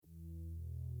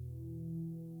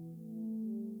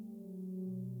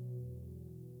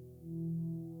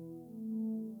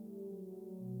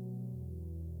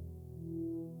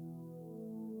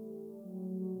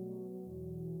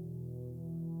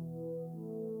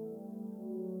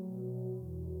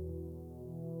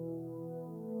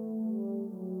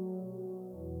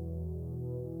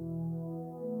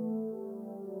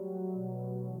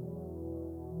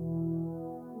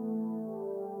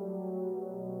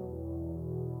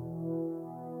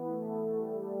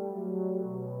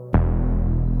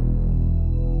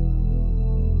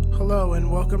Hello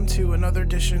and welcome to another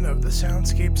edition of the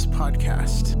Soundscapes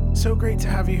Podcast. So great to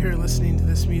have you here listening to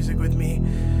this music with me.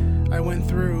 I went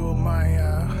through my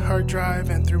hard drive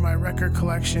and through my record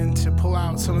collection to pull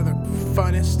out some of the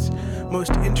funnest,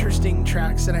 most interesting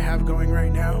tracks that I have going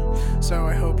right now. So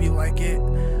I hope you like it.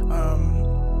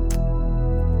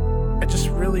 I just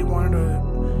really wanted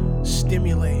to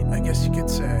stimulate, I guess you could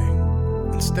say,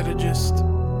 instead of just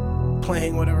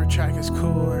playing whatever track is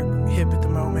cool or hip at the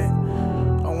moment.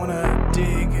 I want to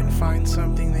dig and find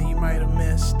something that you might have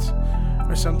missed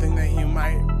or something that you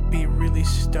might be really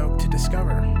stoked to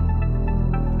discover.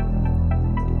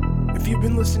 If you've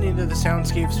been listening to the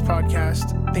Soundscapes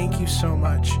Podcast, thank you so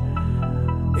much.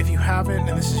 If you haven't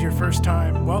and this is your first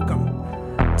time, welcome.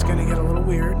 It's going to get a little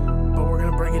weird, but we're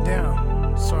going to break it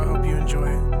down. So I hope you enjoy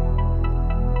it.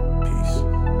 Peace.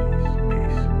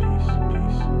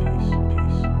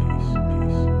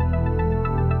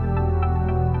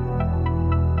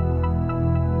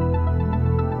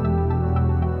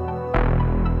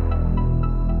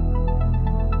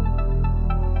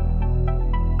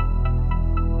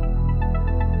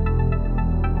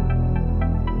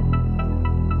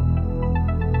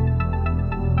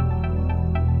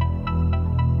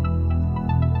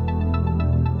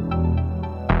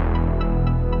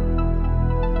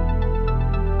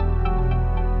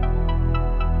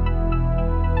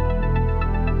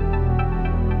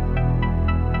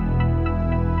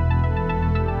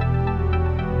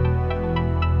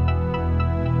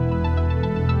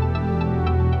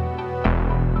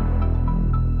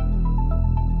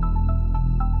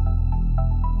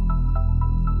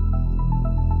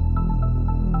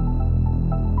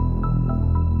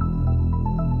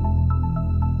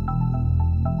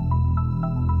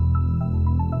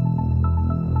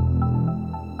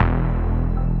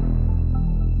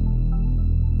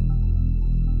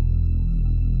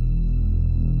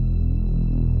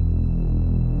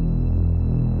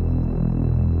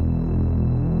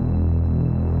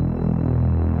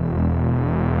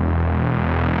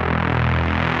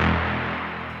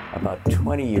 About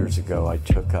 20 years ago, I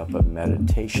took up a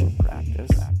meditation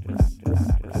practice,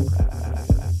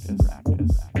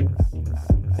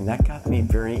 and that got me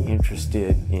very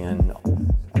interested in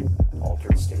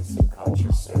altered states of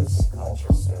consciousness,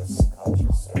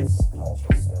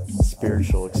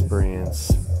 spiritual experience,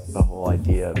 the whole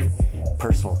idea of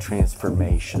personal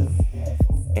transformation.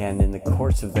 And in the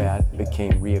course of that,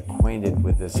 became reacquainted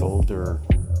with this older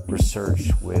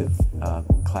research with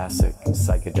classic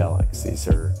psychedelics. These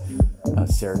are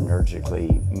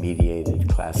serotonergically mediated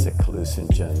classic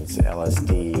hallucinogens,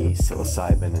 LSD,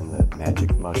 psilocybin, and the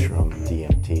magic mushroom,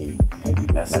 DMT.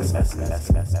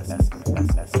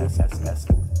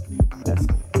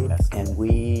 And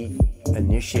we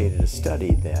initiated a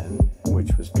study then,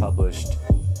 which was published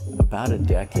about a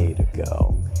decade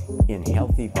ago, in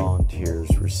healthy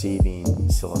volunteers receiving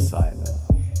psilocybin.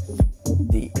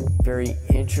 The very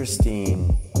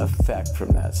interesting effect from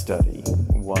that study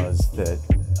was that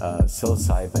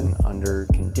psilocybin, under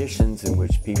conditions in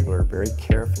which people are very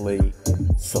carefully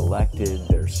selected,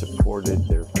 they're supported,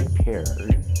 they're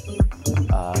prepared,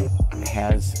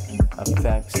 has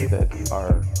effects that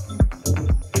are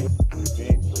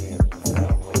deeply and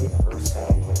profoundly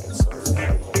personal.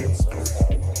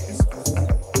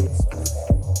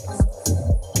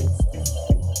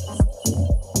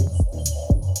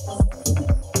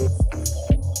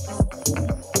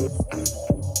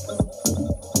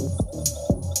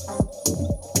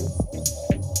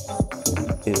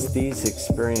 These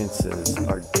experiences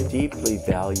are deeply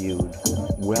valued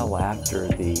well after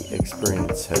the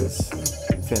experience has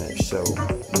finished. So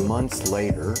months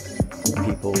later,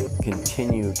 people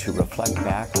continue to reflect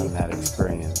back on that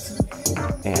experience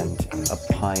and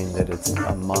opine that it's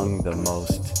among the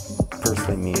most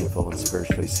personally meaningful and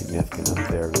spiritually significant of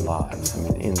their lives. I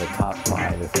mean, in the top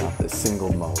 5, if not the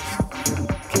single most.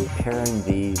 Comparing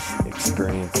these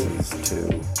experiences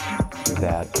to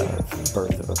that of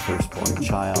birth of a firstborn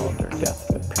child or death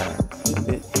of a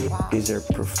parent. These are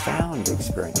profound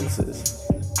experiences.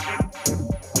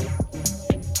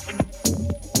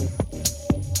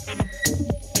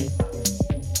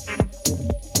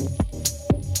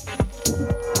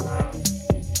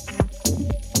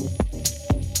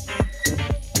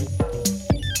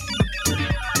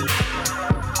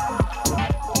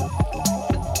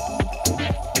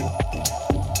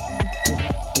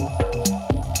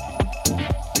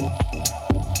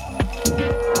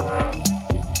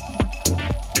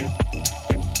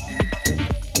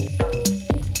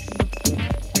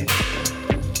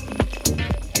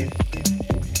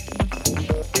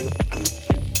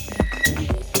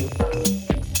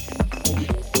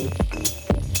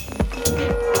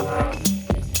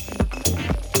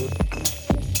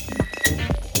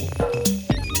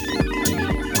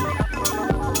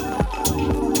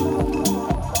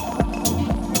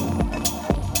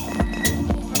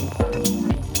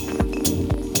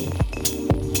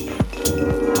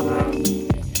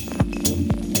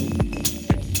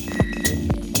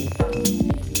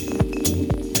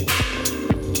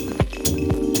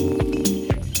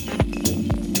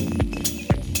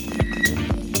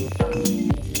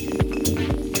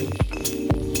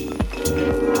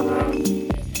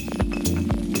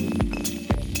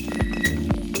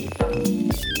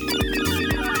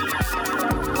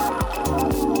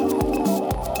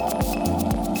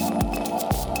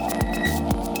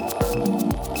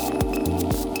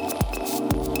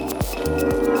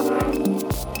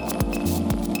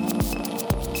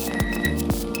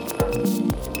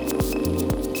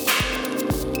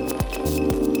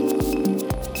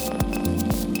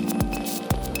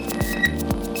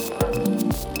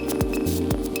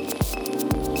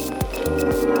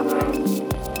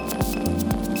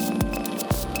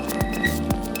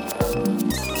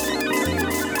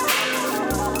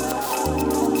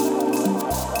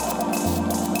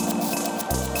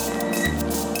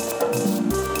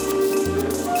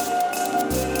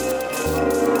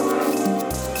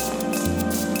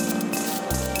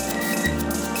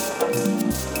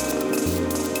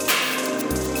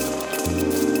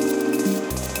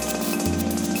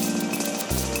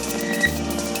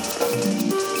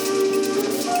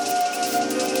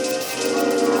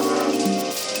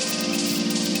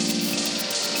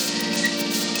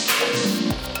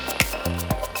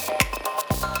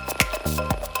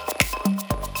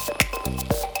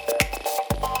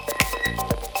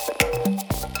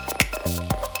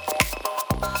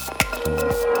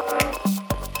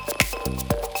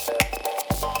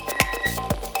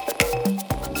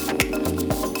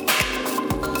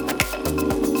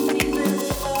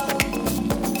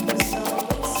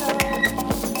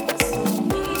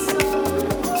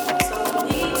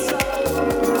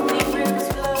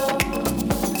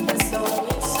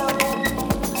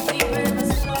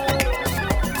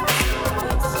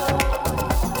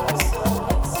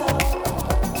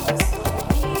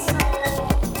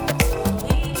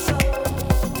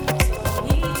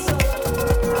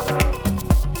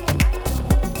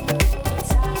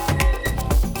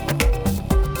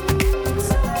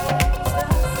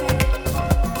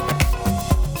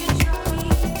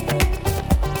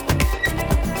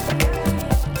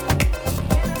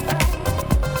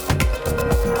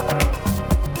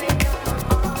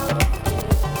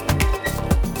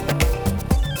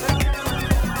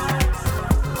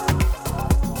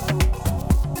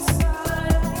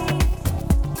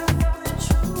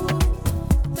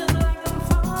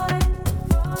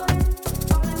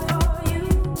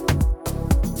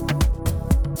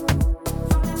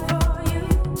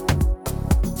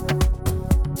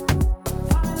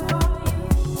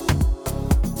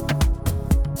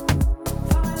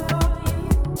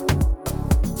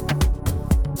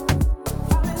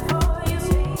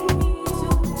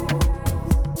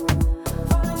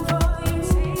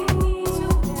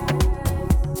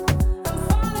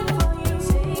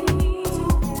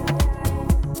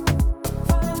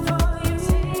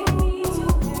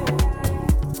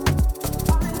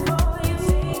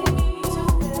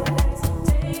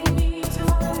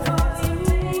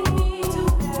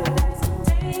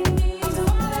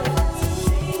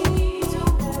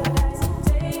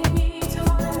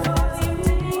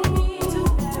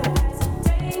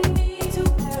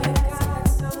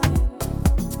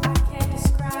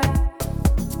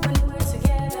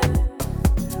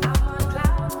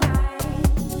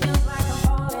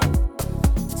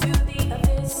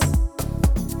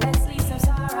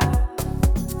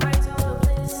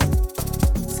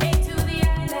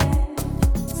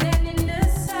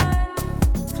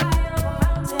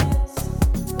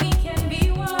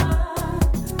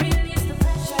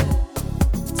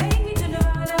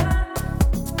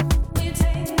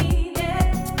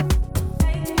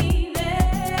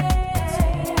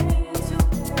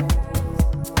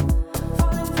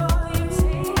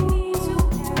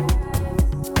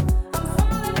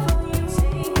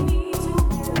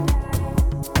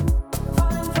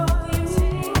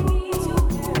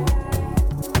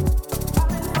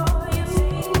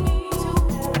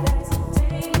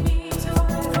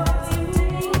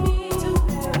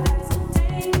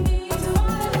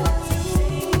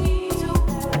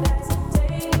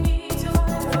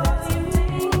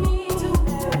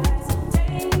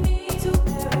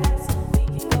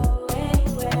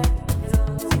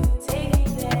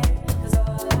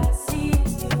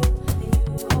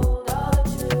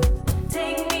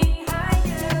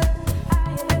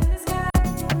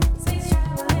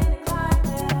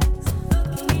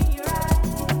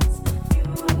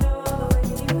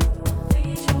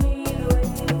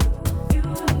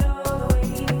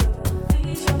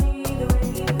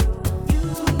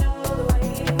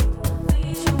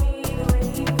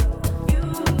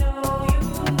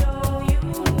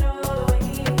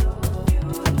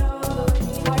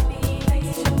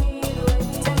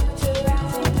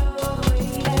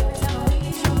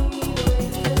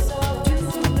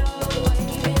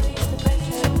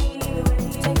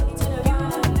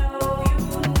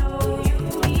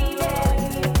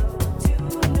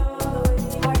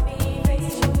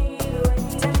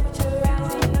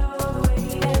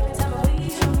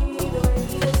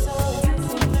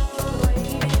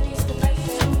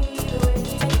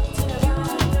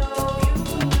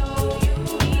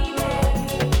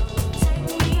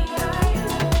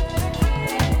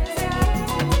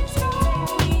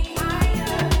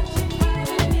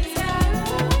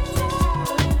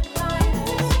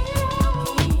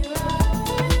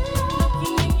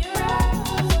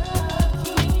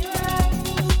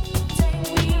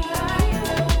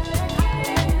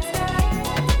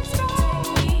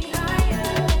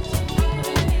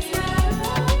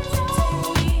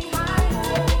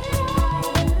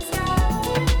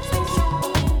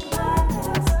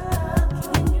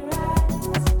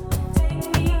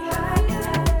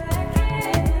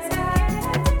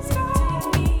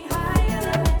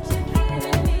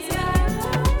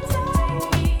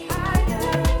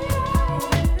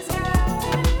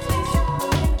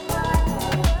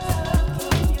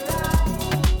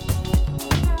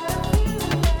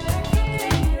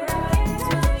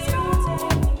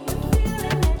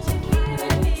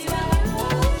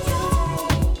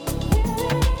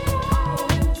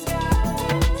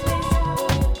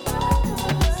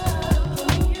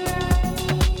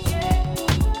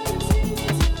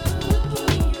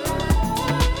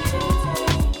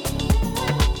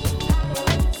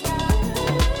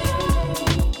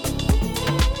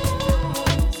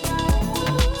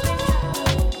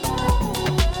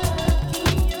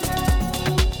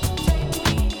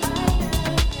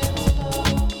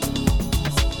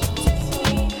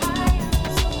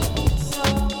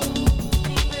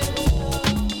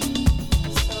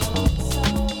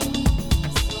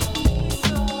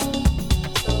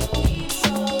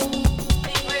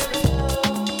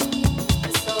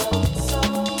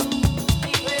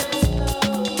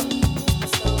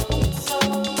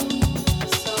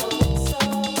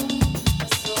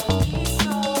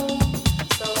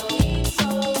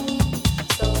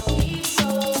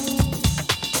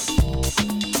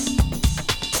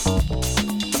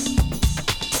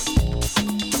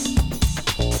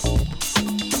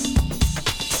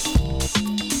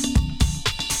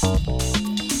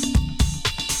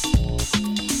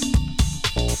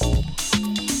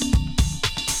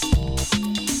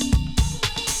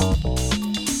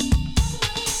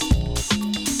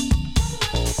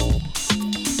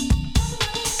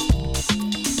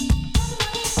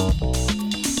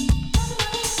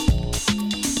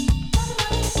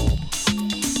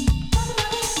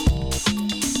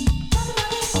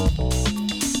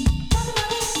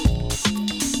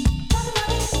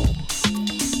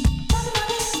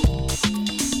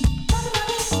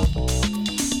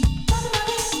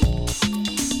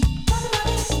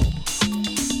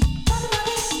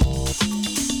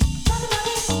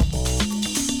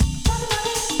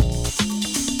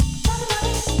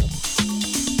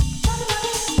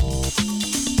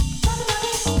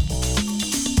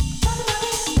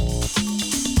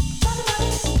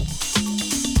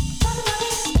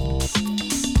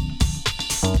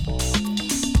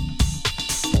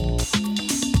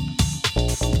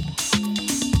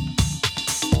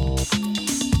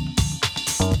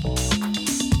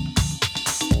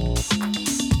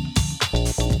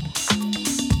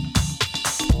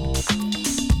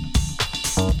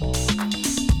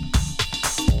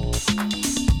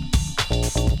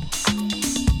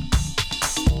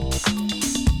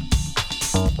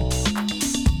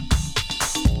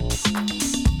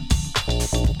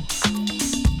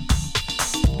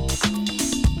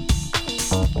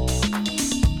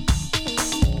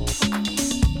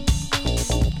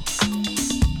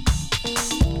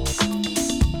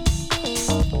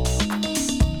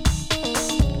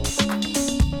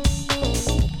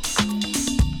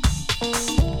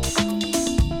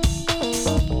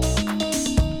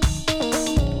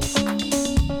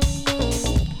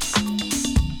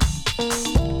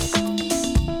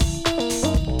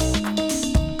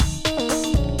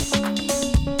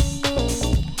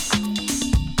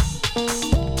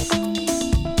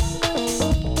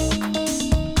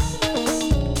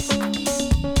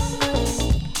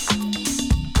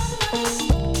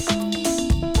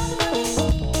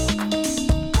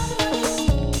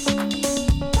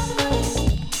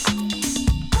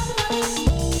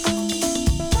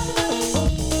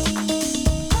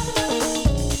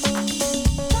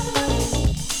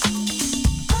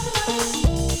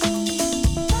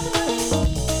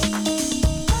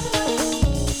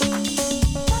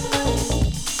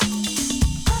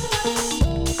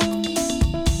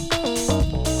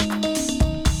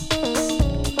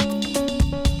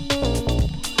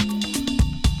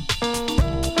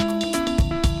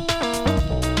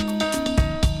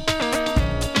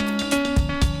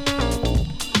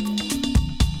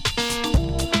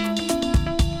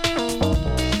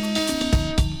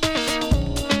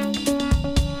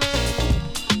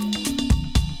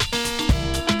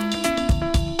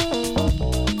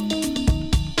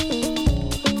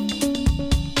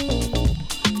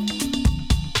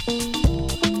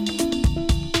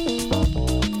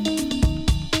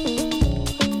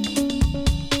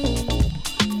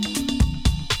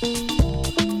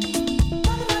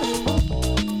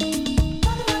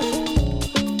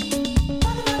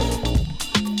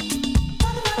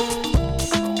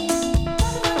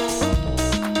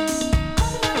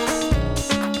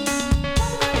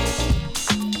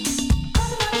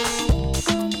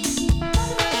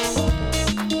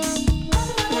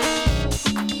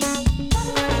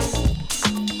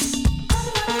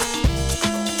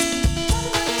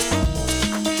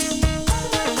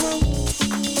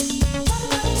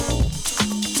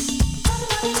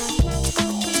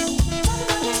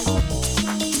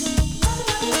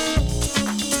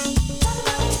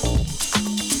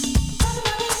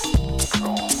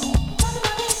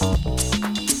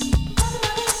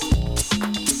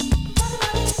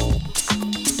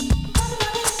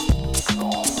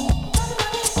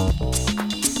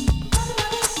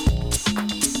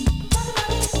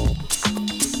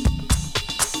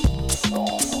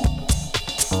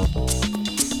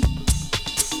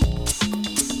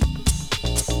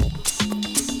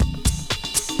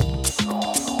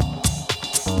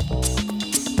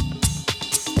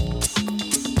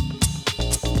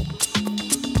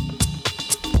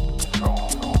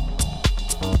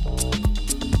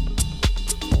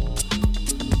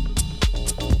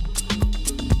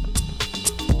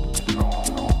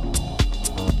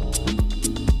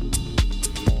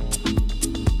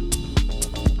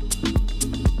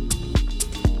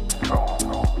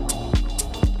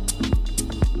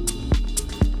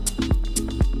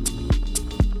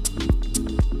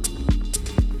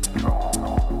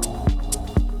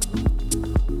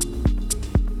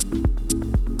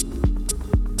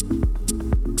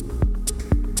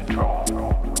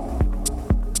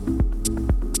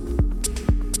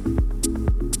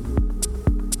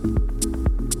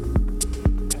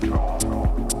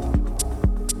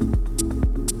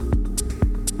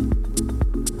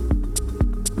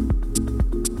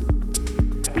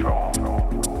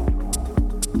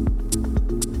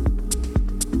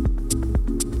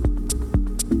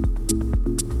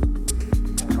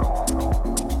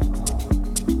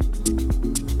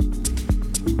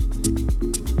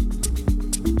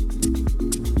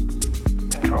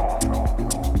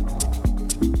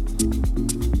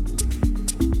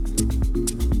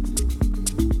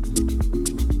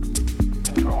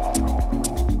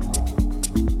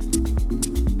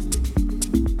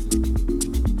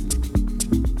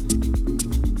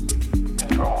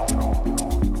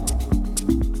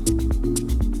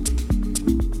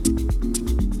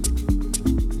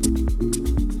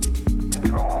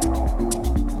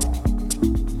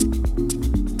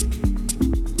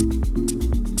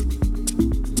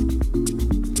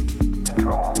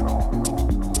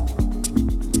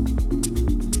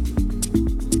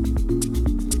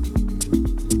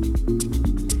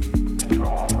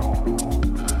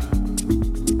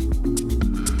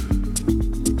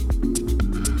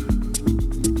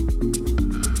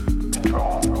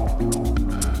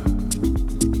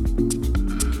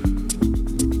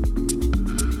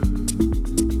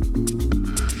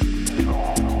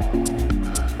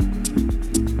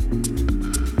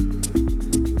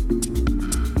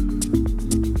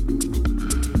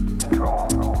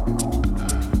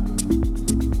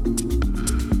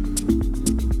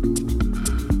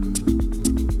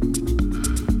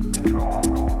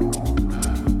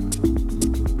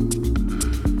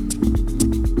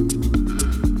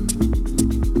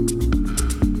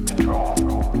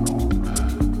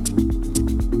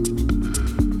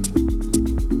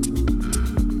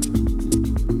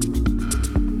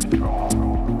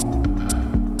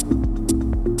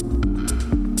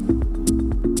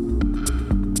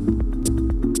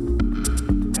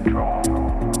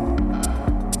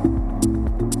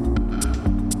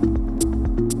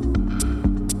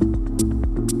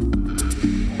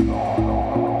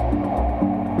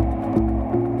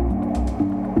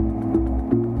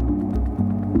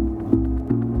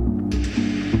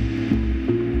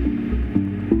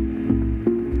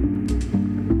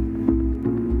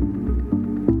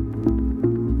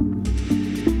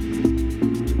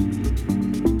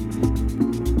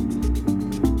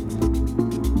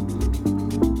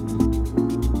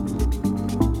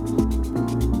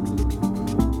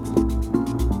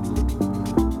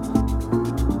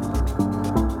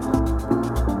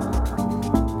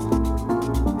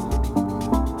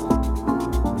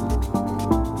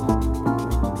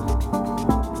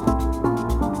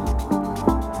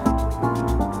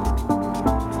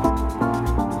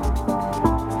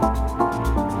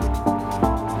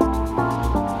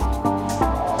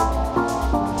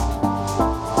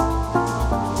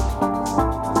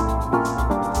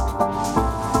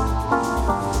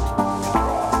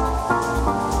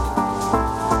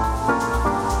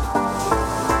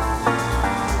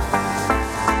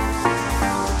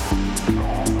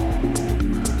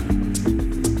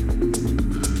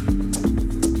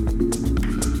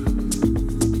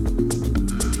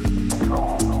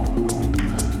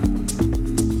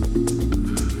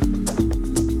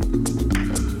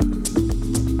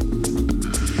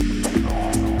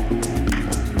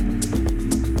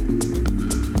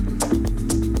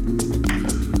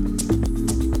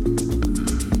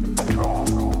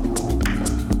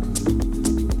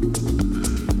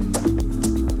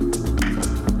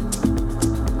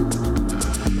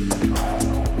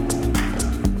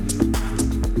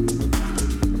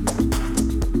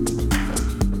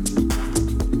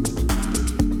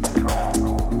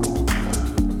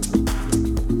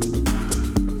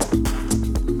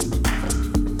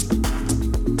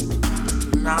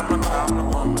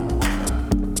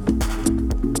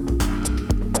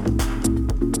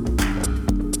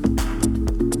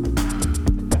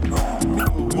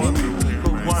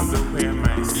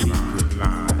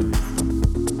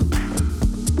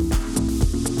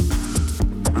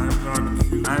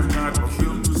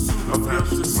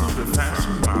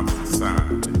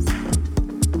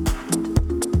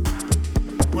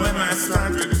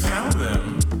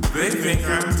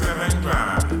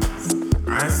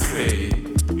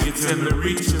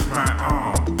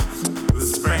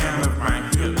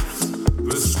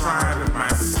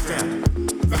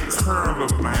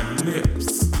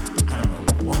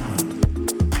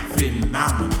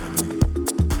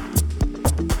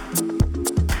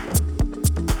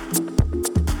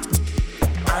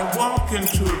 walk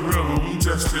into a room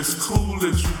just as cool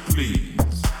as you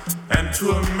please, and to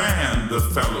a man the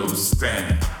fellows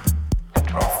stand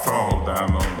or fall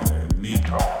down on their knees.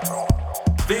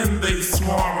 Then they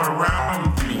swarm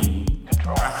around me,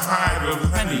 a hive of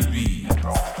honeybees.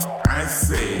 I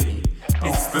say,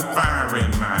 it's the fire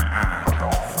in my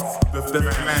eyes, the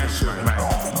flash of my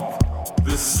teeth,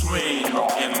 the swing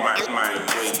in my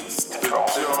waist, the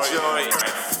joy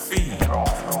I feel.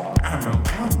 I'm a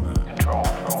woman,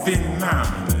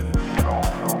 phenomenal.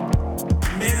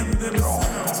 Men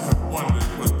themselves have wondered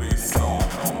what they see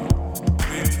in me.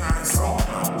 They try so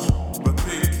much, but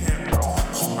they can't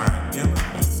touch my inner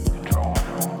mystery.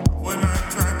 When I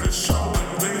try to show them,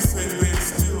 they say they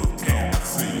still can't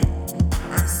see.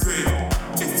 I say,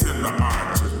 it's in the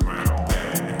arch of my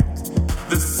back,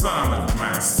 the sun of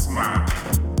my smile,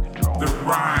 the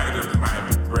ride of my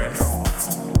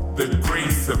breasts, the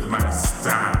grace of my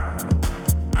style.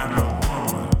 I'm a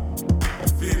woman,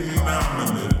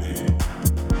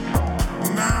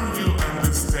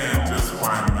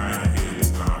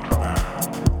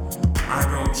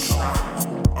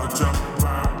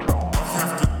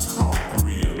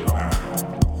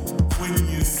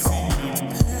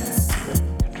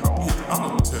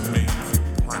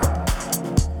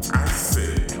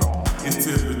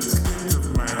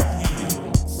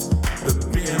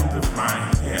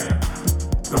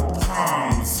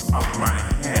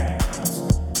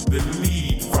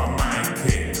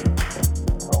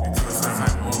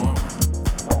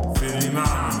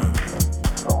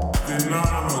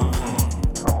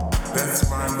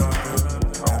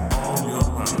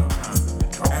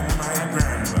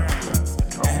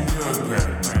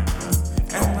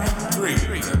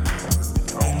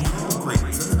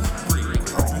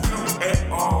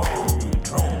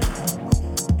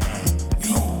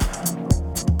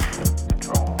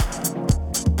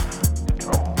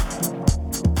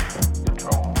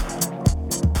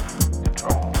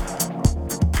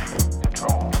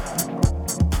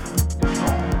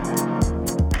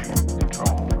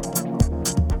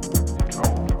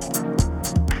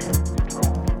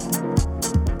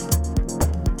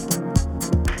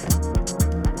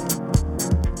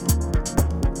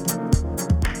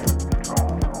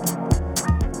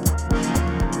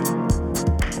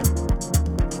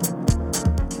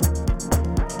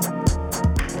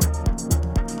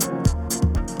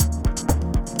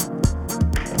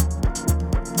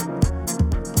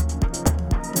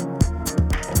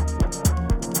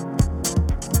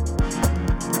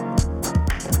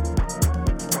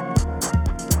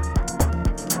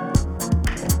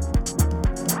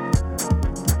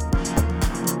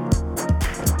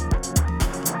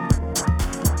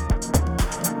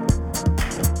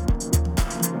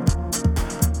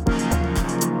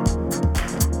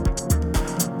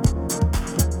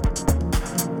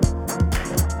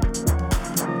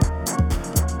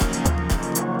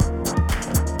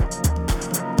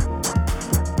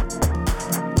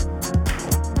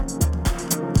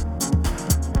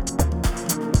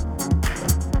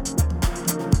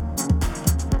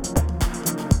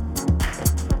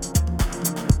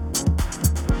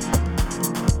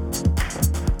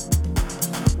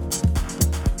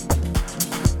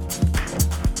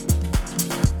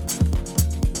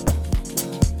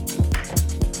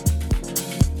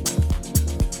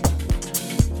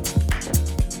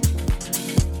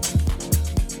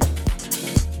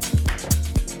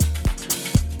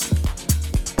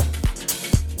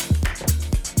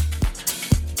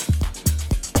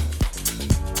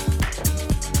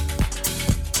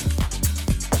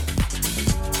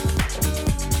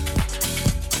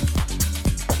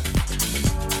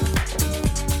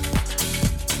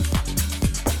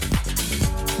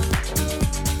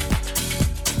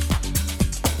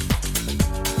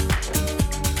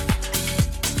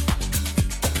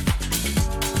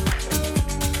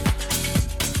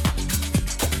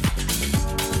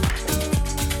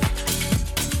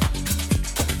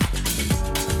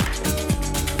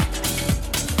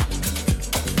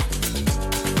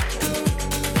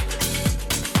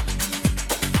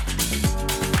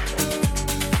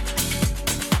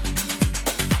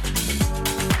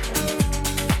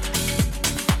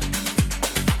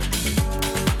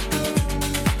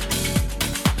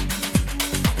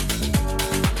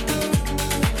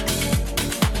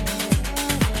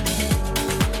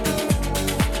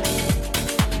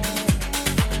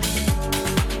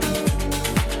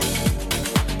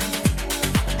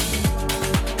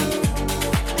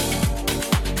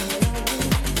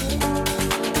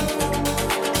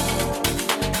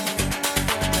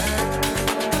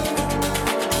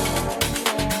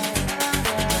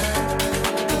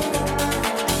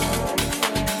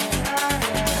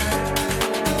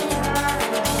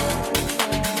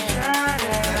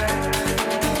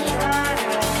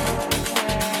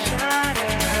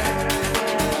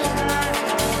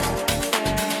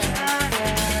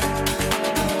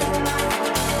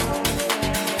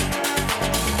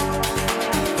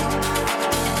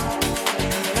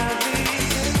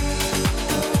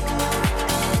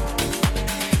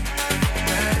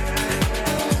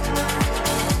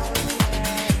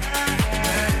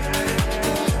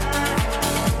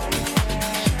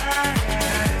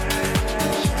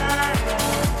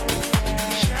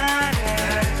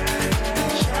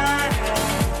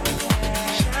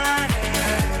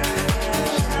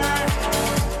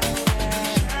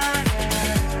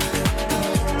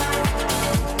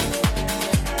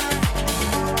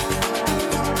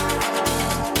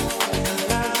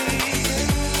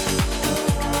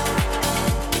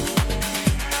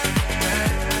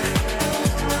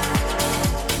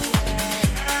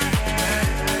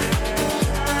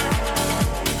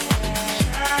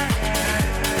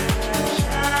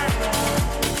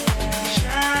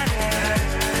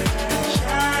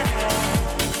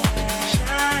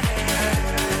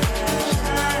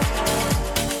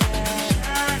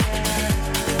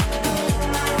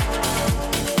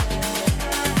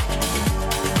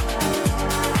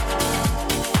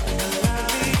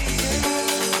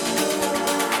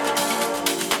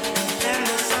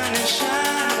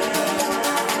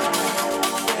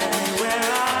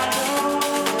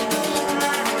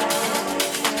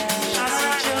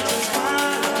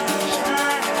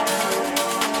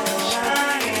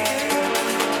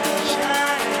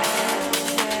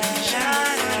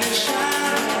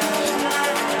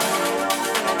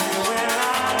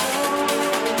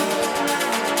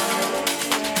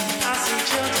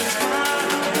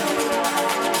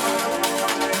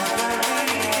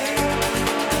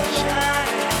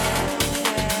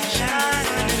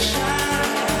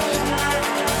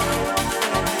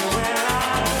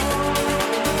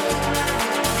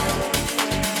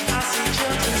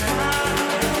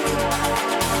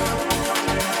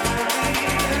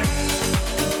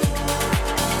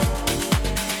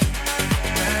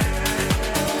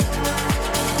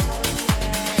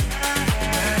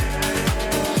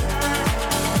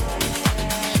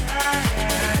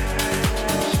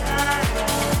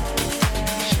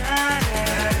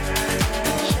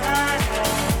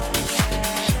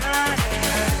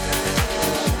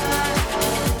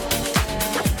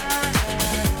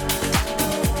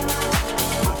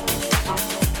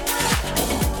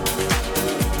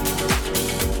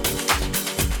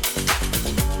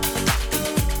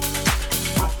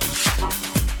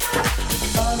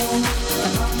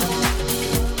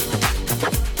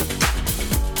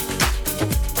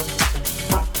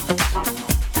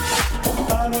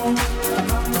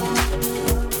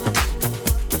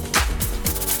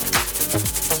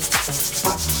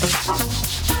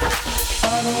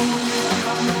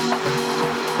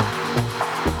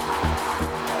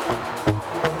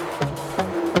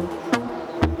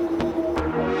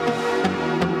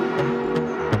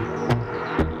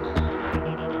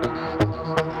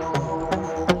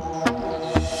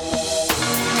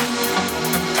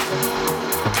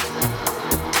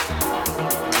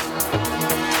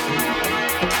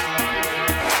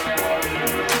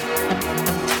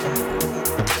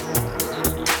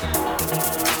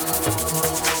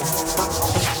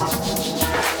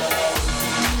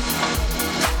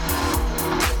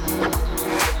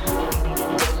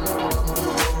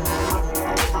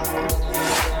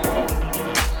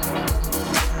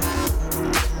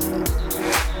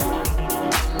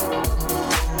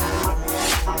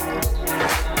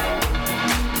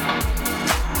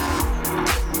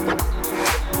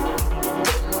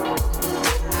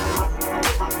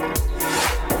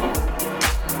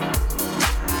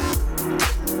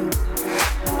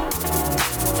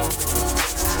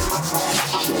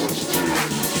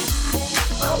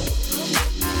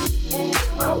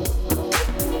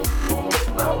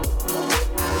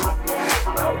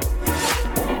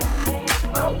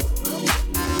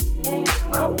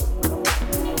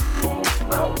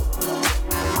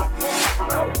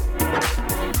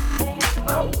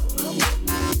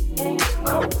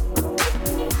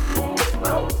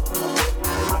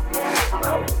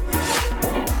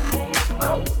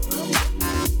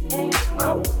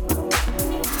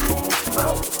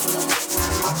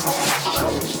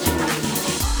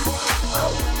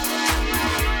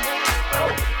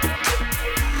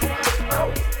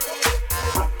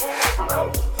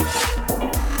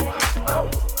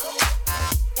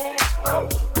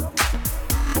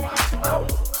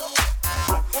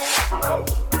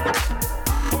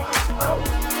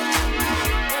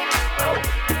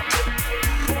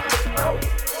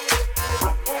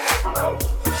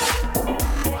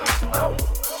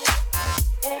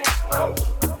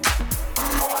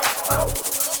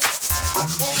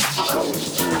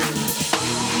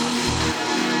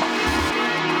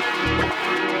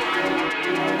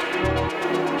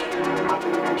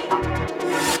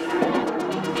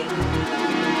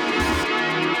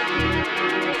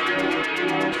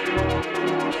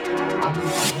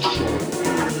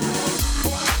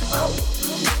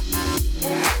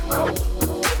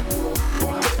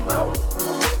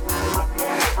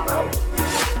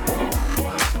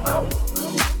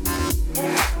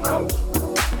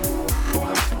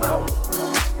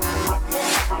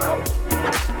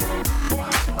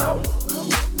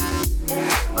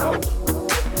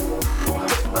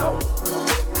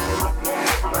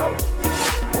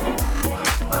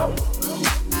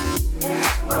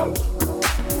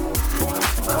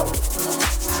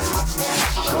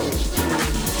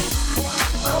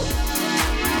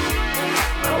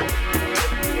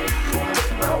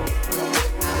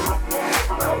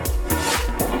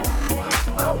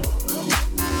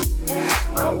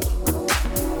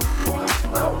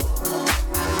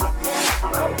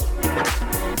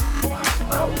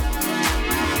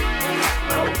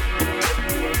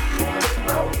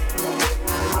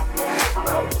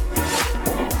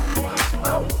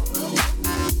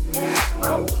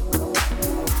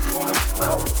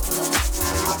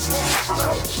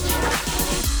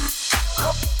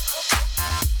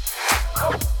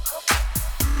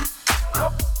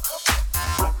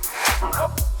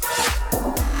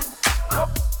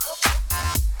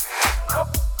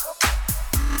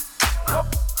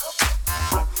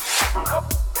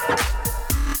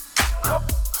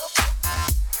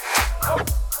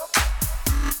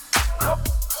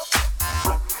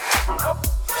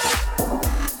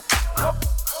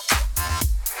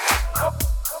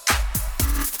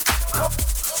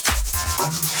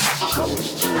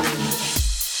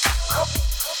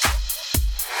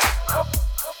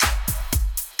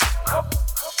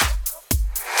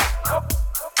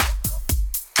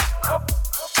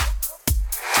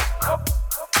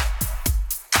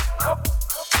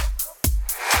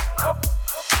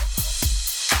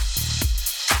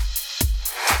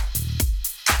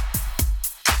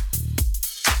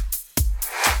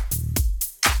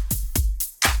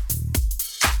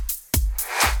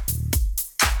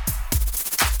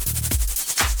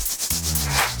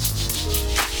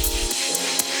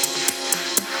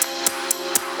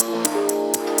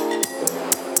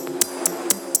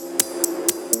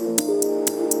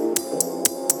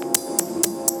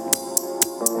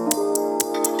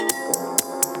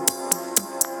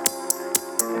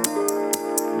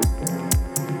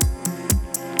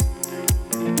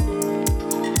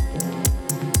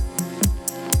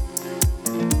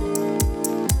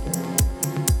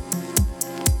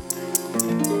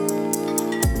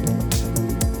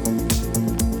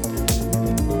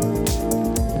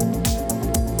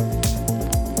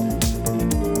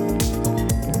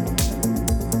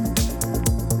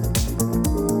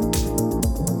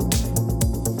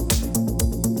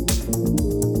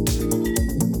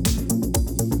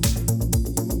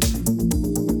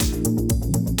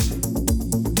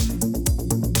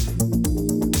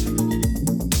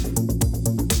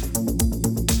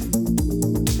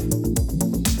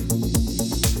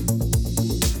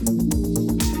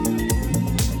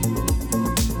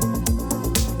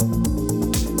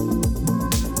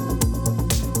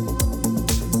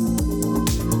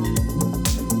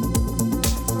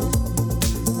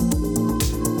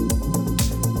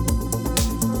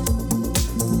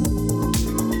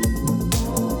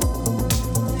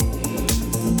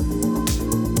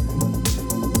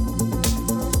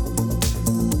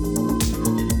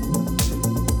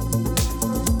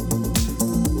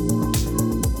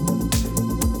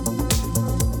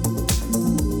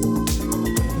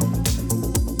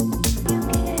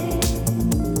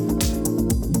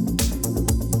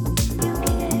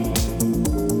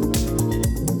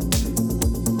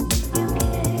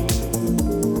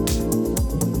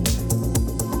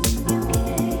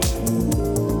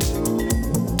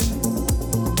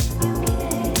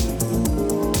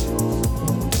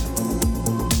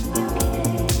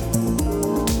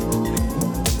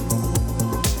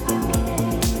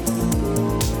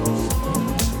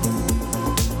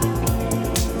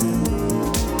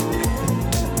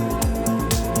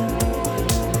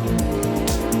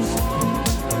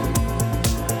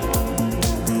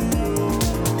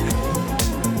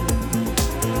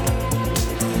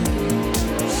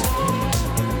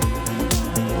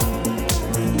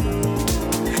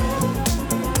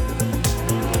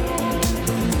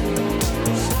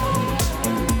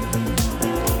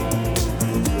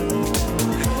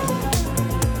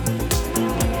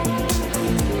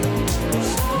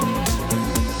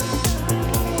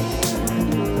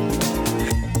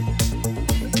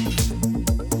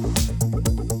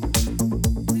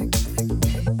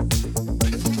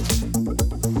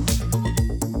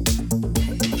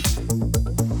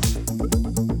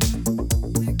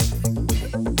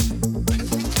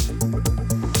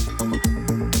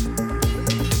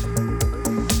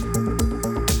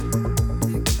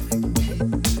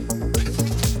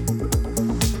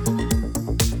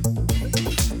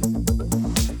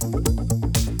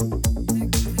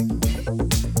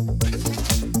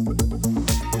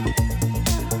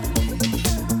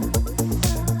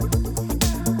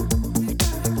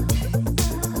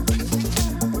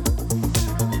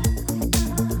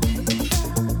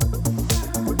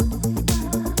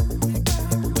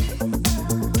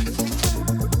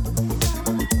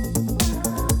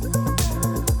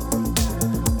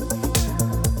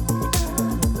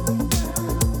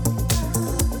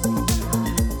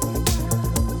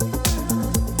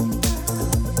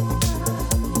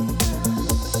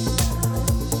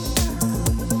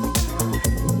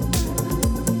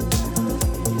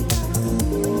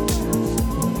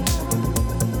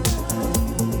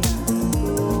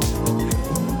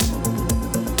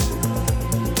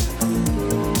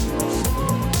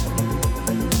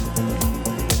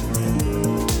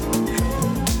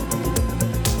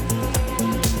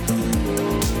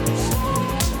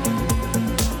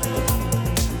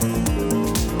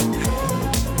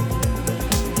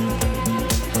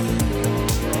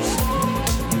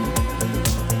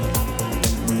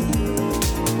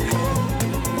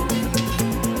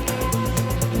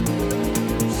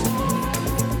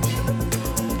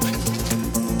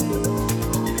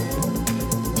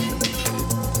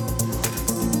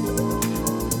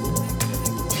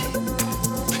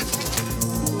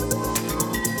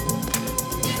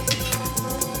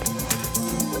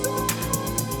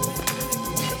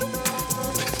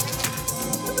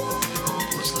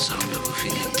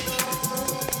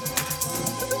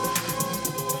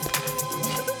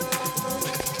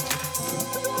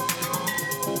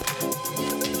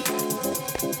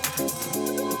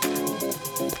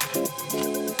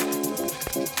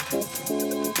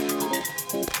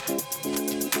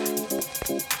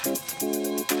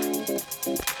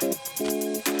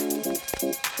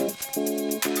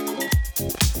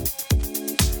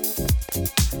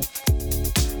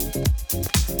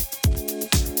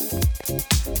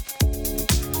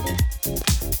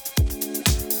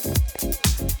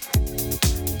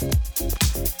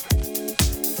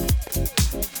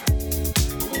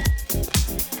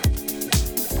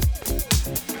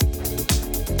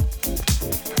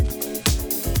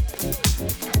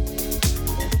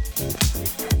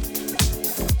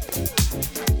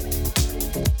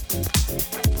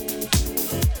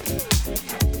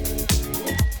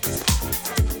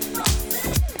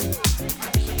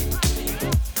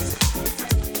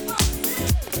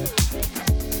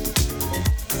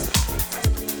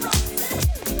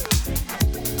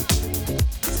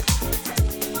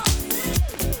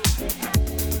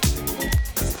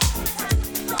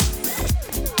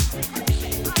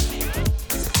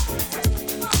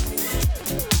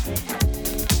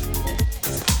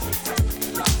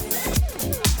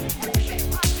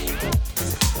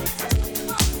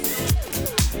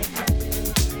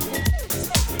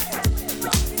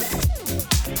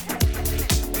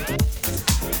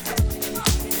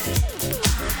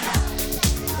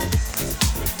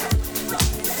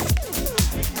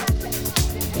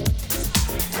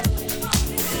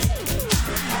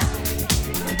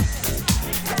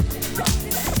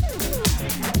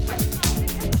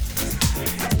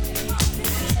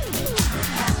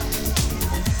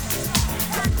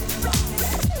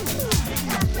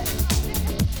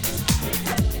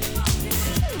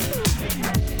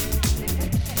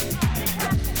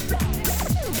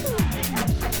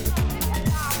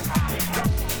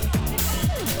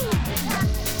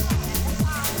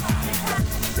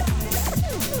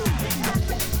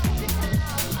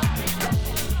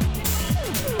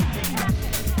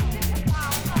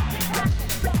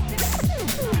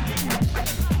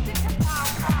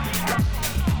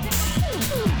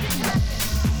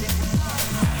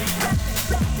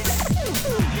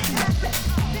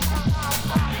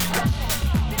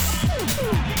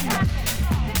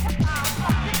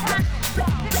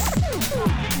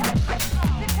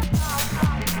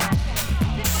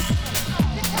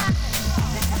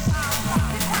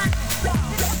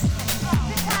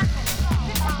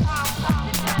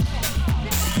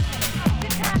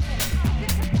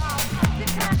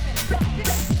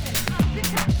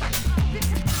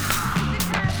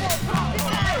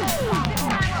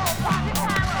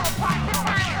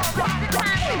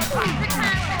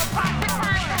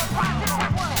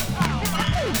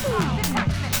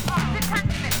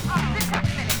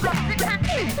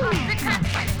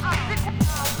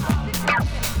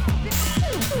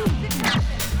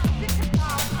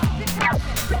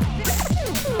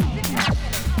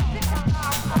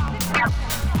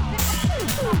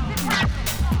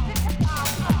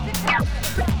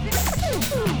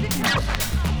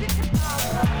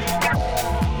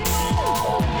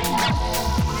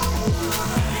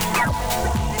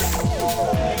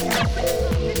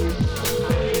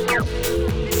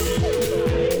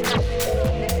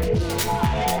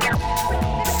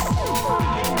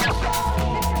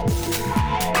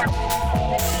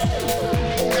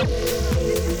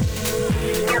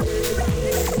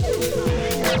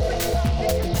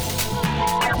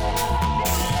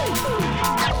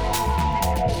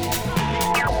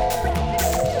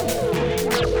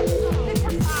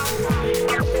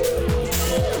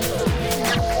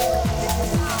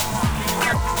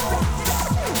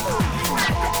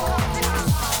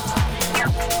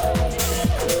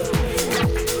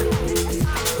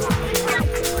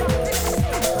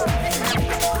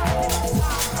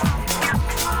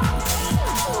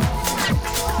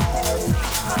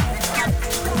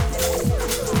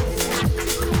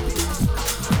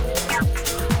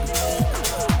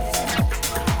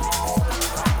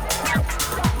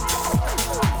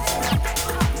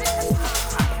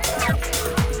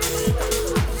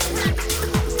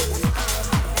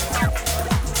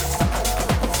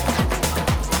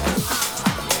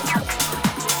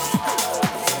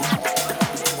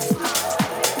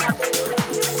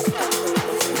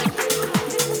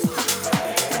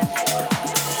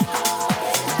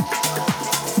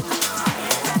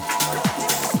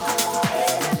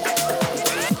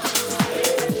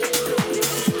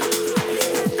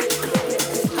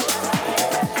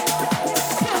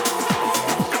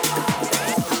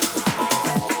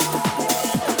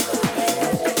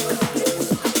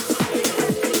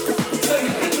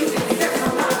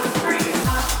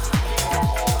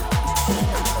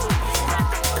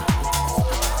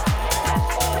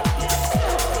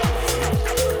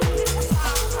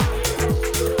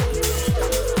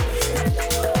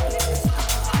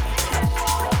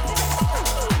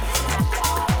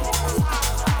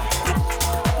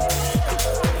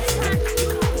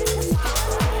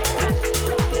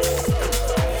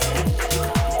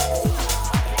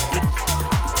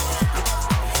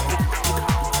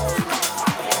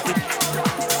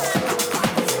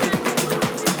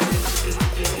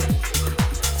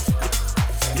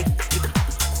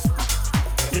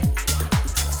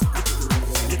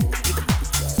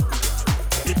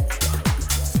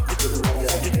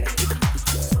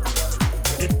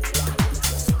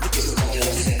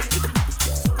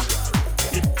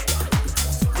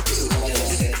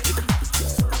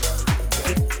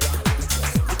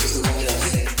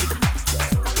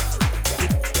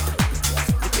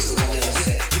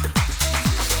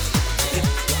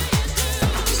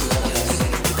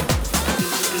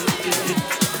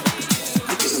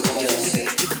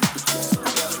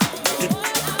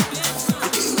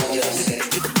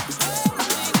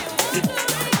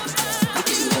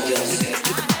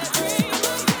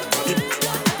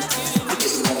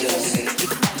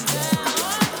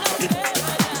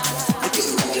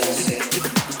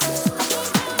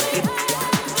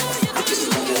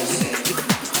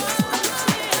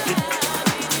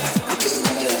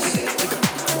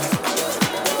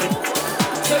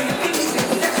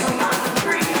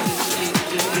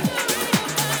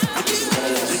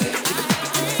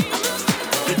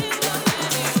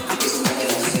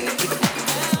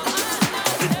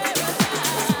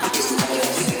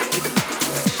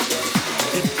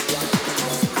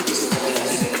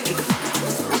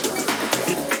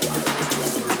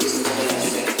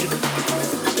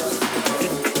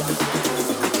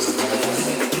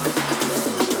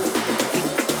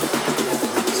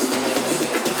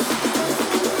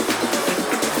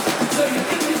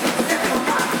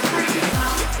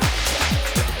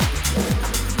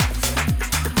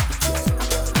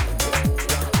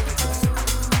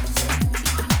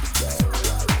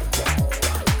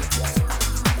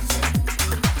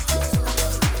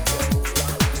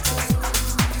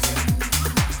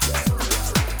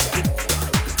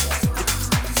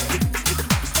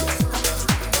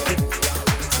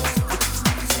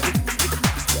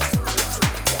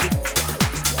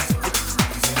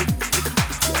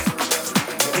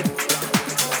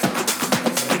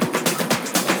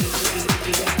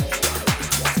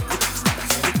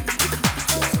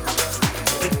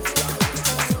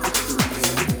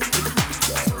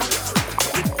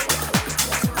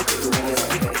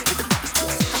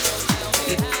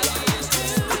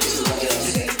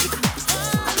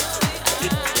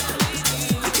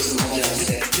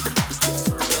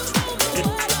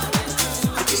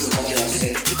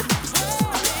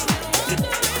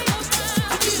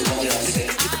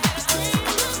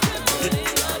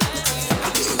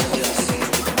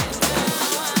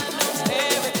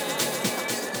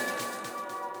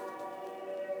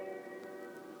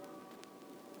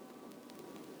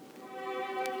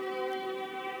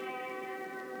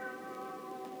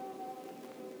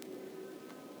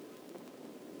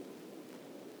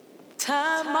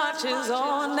 Time marches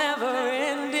on, never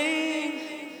ending.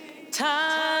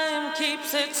 Time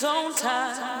keeps its own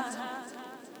time.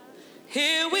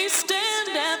 Here we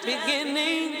stand at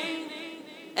beginning,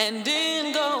 and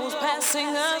end goes passing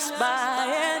us by,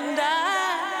 and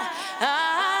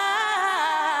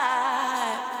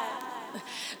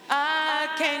I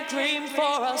can't dream for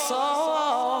us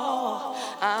all.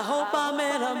 I hope I'm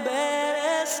in a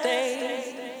better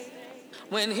state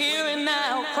when here and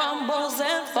now crumbles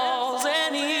and falls,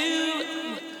 and you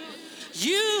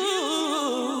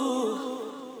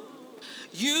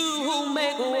who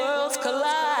make worlds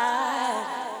collide.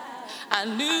 I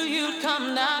knew you'd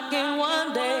come knocking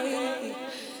one day,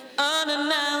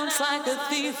 unannounced like a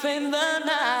thief in the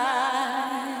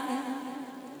night.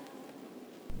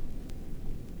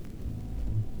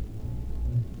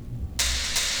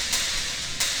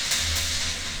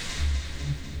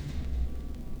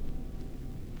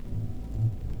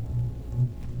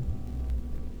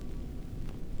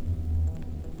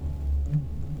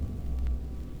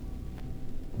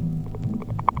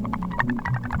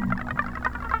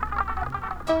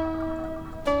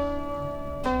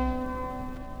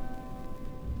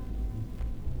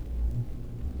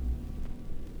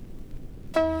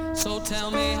 So tell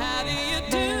me, how do you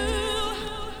do?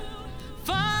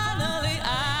 Finally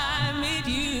I meet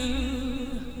you.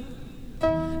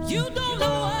 You don't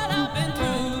know what I've been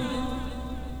through,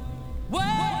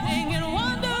 waiting and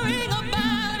wondering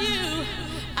about you.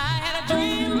 I had a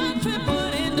dream my trip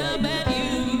would end up at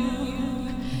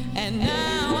you, and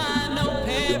now I know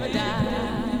paradise.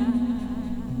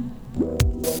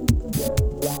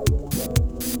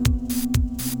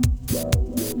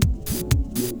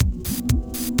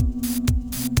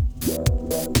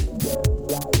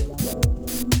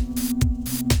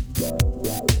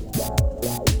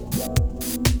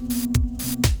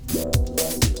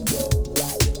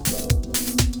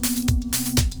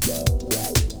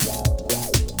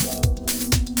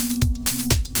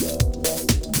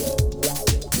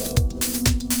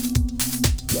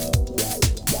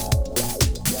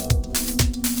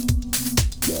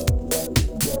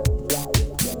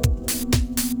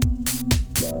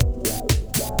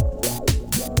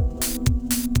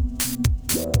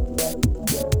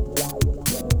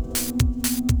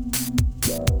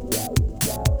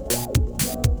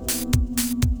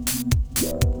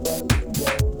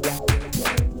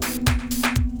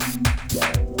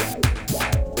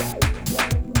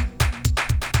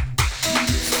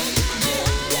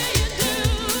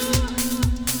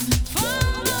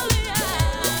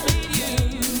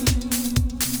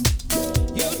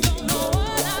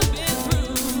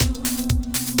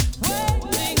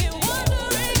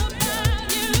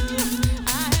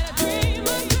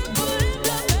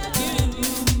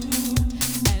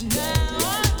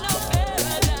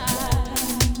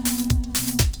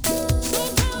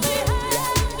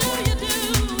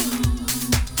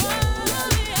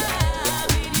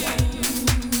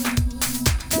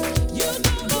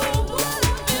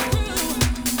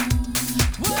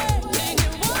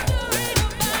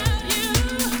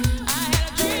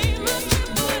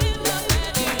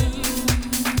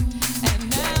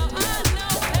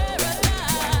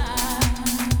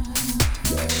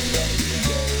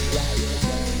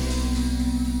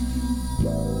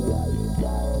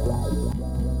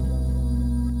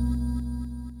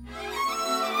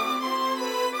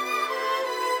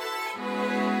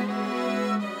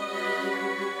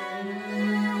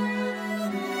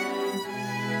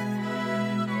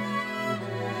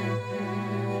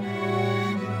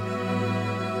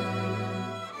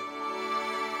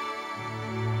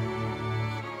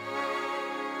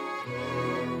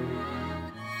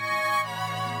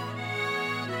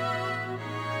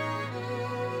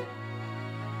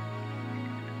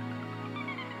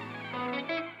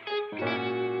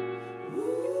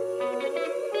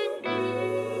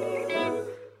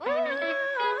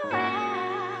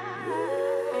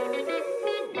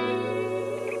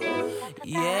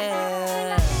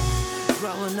 Yeah,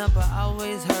 growing up I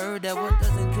always heard that what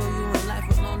doesn't kill you in life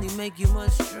will only make you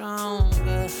much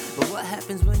stronger. But what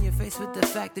happens when you're faced with the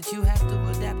fact that you have to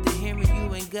adapt to hearing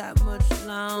you ain't got much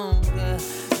longer?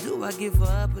 Do I give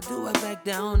up or do I back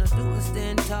down, or do I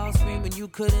stand tall screaming you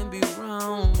couldn't be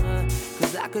wrong?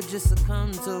 Cause I could just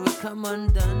succumb to it, come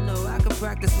undone. Or I could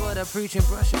practice what I preach and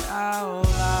brush it all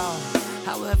out.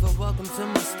 However, welcome to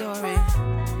my story.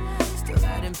 Still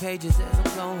adding pages as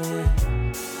I'm going.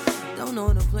 Don't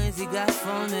know the plans he got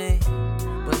for me,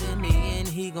 but in the end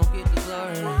he gon' get the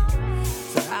glory.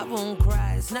 So I won't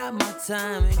cry, it's not my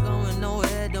time. Ain't going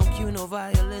nowhere, don't cue no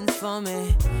violence for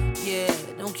me. Yeah,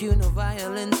 don't cue no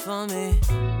violence for me.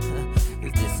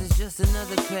 Cause this is just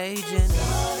another page in the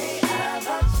story of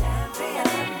a champion.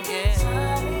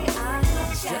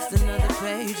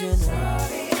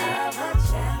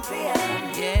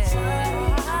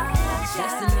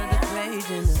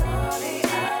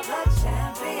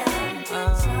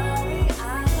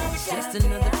 just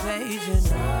another page in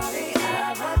Sorry,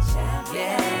 I'm a champion.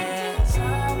 Yeah.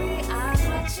 Sorry,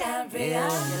 I'm a champion. Yeah.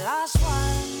 The last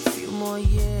one. Few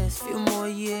more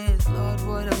years. Lord,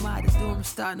 what am I to do? I'm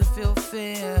starting to feel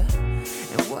fear.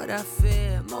 And what I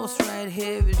fear most right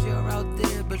here is you're out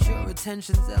there, but your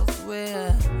attention's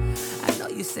elsewhere. I know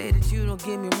you say that you don't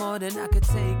give me more than I could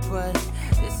take, but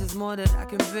this is more than I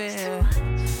can bear.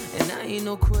 And I ain't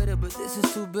no quitter, but this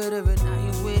is too bitter, and I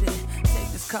ain't with it.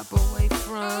 Take this cup away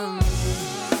from me.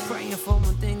 Praying for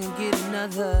one thing and get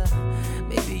another.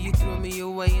 Maybe you threw me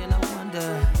away and I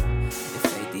wonder if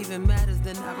faith even matters.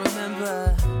 Then I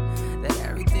remember that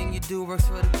everything you do works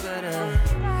for the better.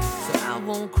 So I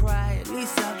won't cry, at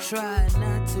least I'll try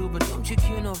not to. But don't you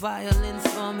cue no violence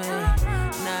for me.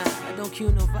 Nah, don't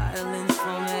cue no violence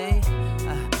for me.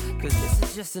 Cause this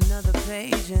is just another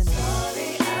page in it.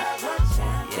 Sorry, I'm a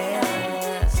champion.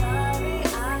 Yeah. Sorry,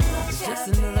 I'm a It's just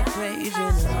another page in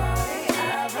it. Sorry,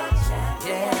 I'm a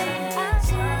champion. Yeah.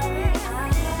 Sorry,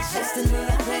 I'm a It's just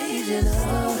another page in it.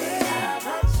 Sorry, I'm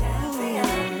a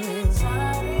champion.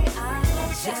 Sorry, I'm a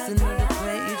It's just another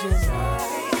page in it.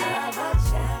 Sorry, I'm a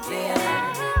champion.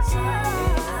 Sorry,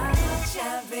 I'm a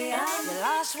champion. The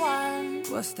last one.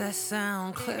 What's that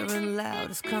sound? Clear and loud,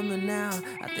 it's coming now.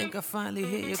 I think I finally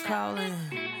hear you calling.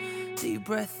 Deep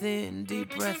breath in,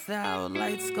 deep breath out.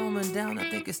 Lights going down, I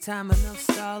think it's time enough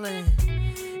stalling.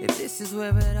 If this is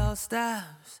where it all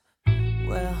stops,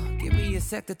 well, give me a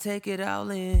sec to take it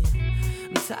all in.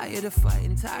 I'm tired of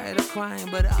fighting, tired of crying,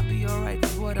 but I'll be alright,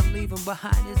 cause what I'm leaving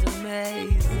behind is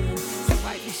amazing. So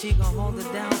wifey, she gon' hold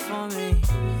it down for me,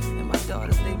 and my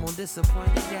daughters, they won't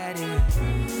disappoint their daddy.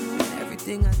 And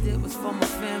everything I did was for my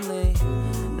family.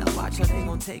 Now watch how they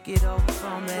gon' take it over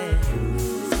from me.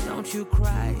 So don't you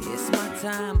cry, it's my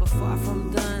time, but far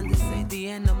from done. This ain't the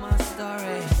end of my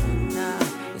story. Nah,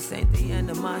 this ain't the end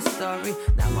of my story.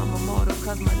 Now I'm immortal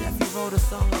cause my nephew wrote a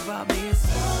song about me. It's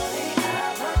Sorry,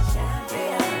 I'm a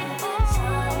champion.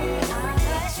 Sorry, I'm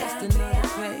a just another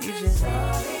page in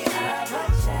Sorry, I'm a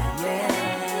champion.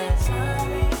 Yeah.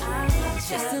 Sorry, I'm a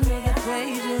just another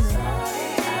page in Sorry,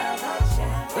 I'm a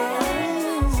champion.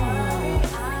 Sorry,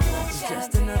 I'm a It's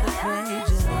just another page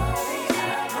in Sorry,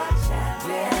 I'm a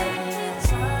champion.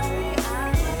 Sorry,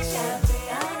 I'm a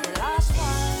champion. The last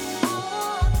one.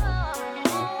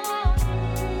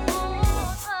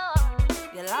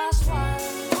 Your last one.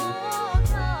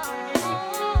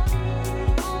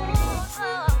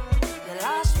 Your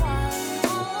last one.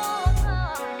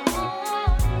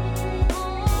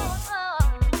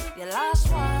 Your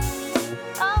last one.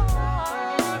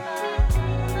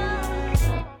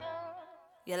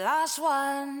 Your last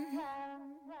one.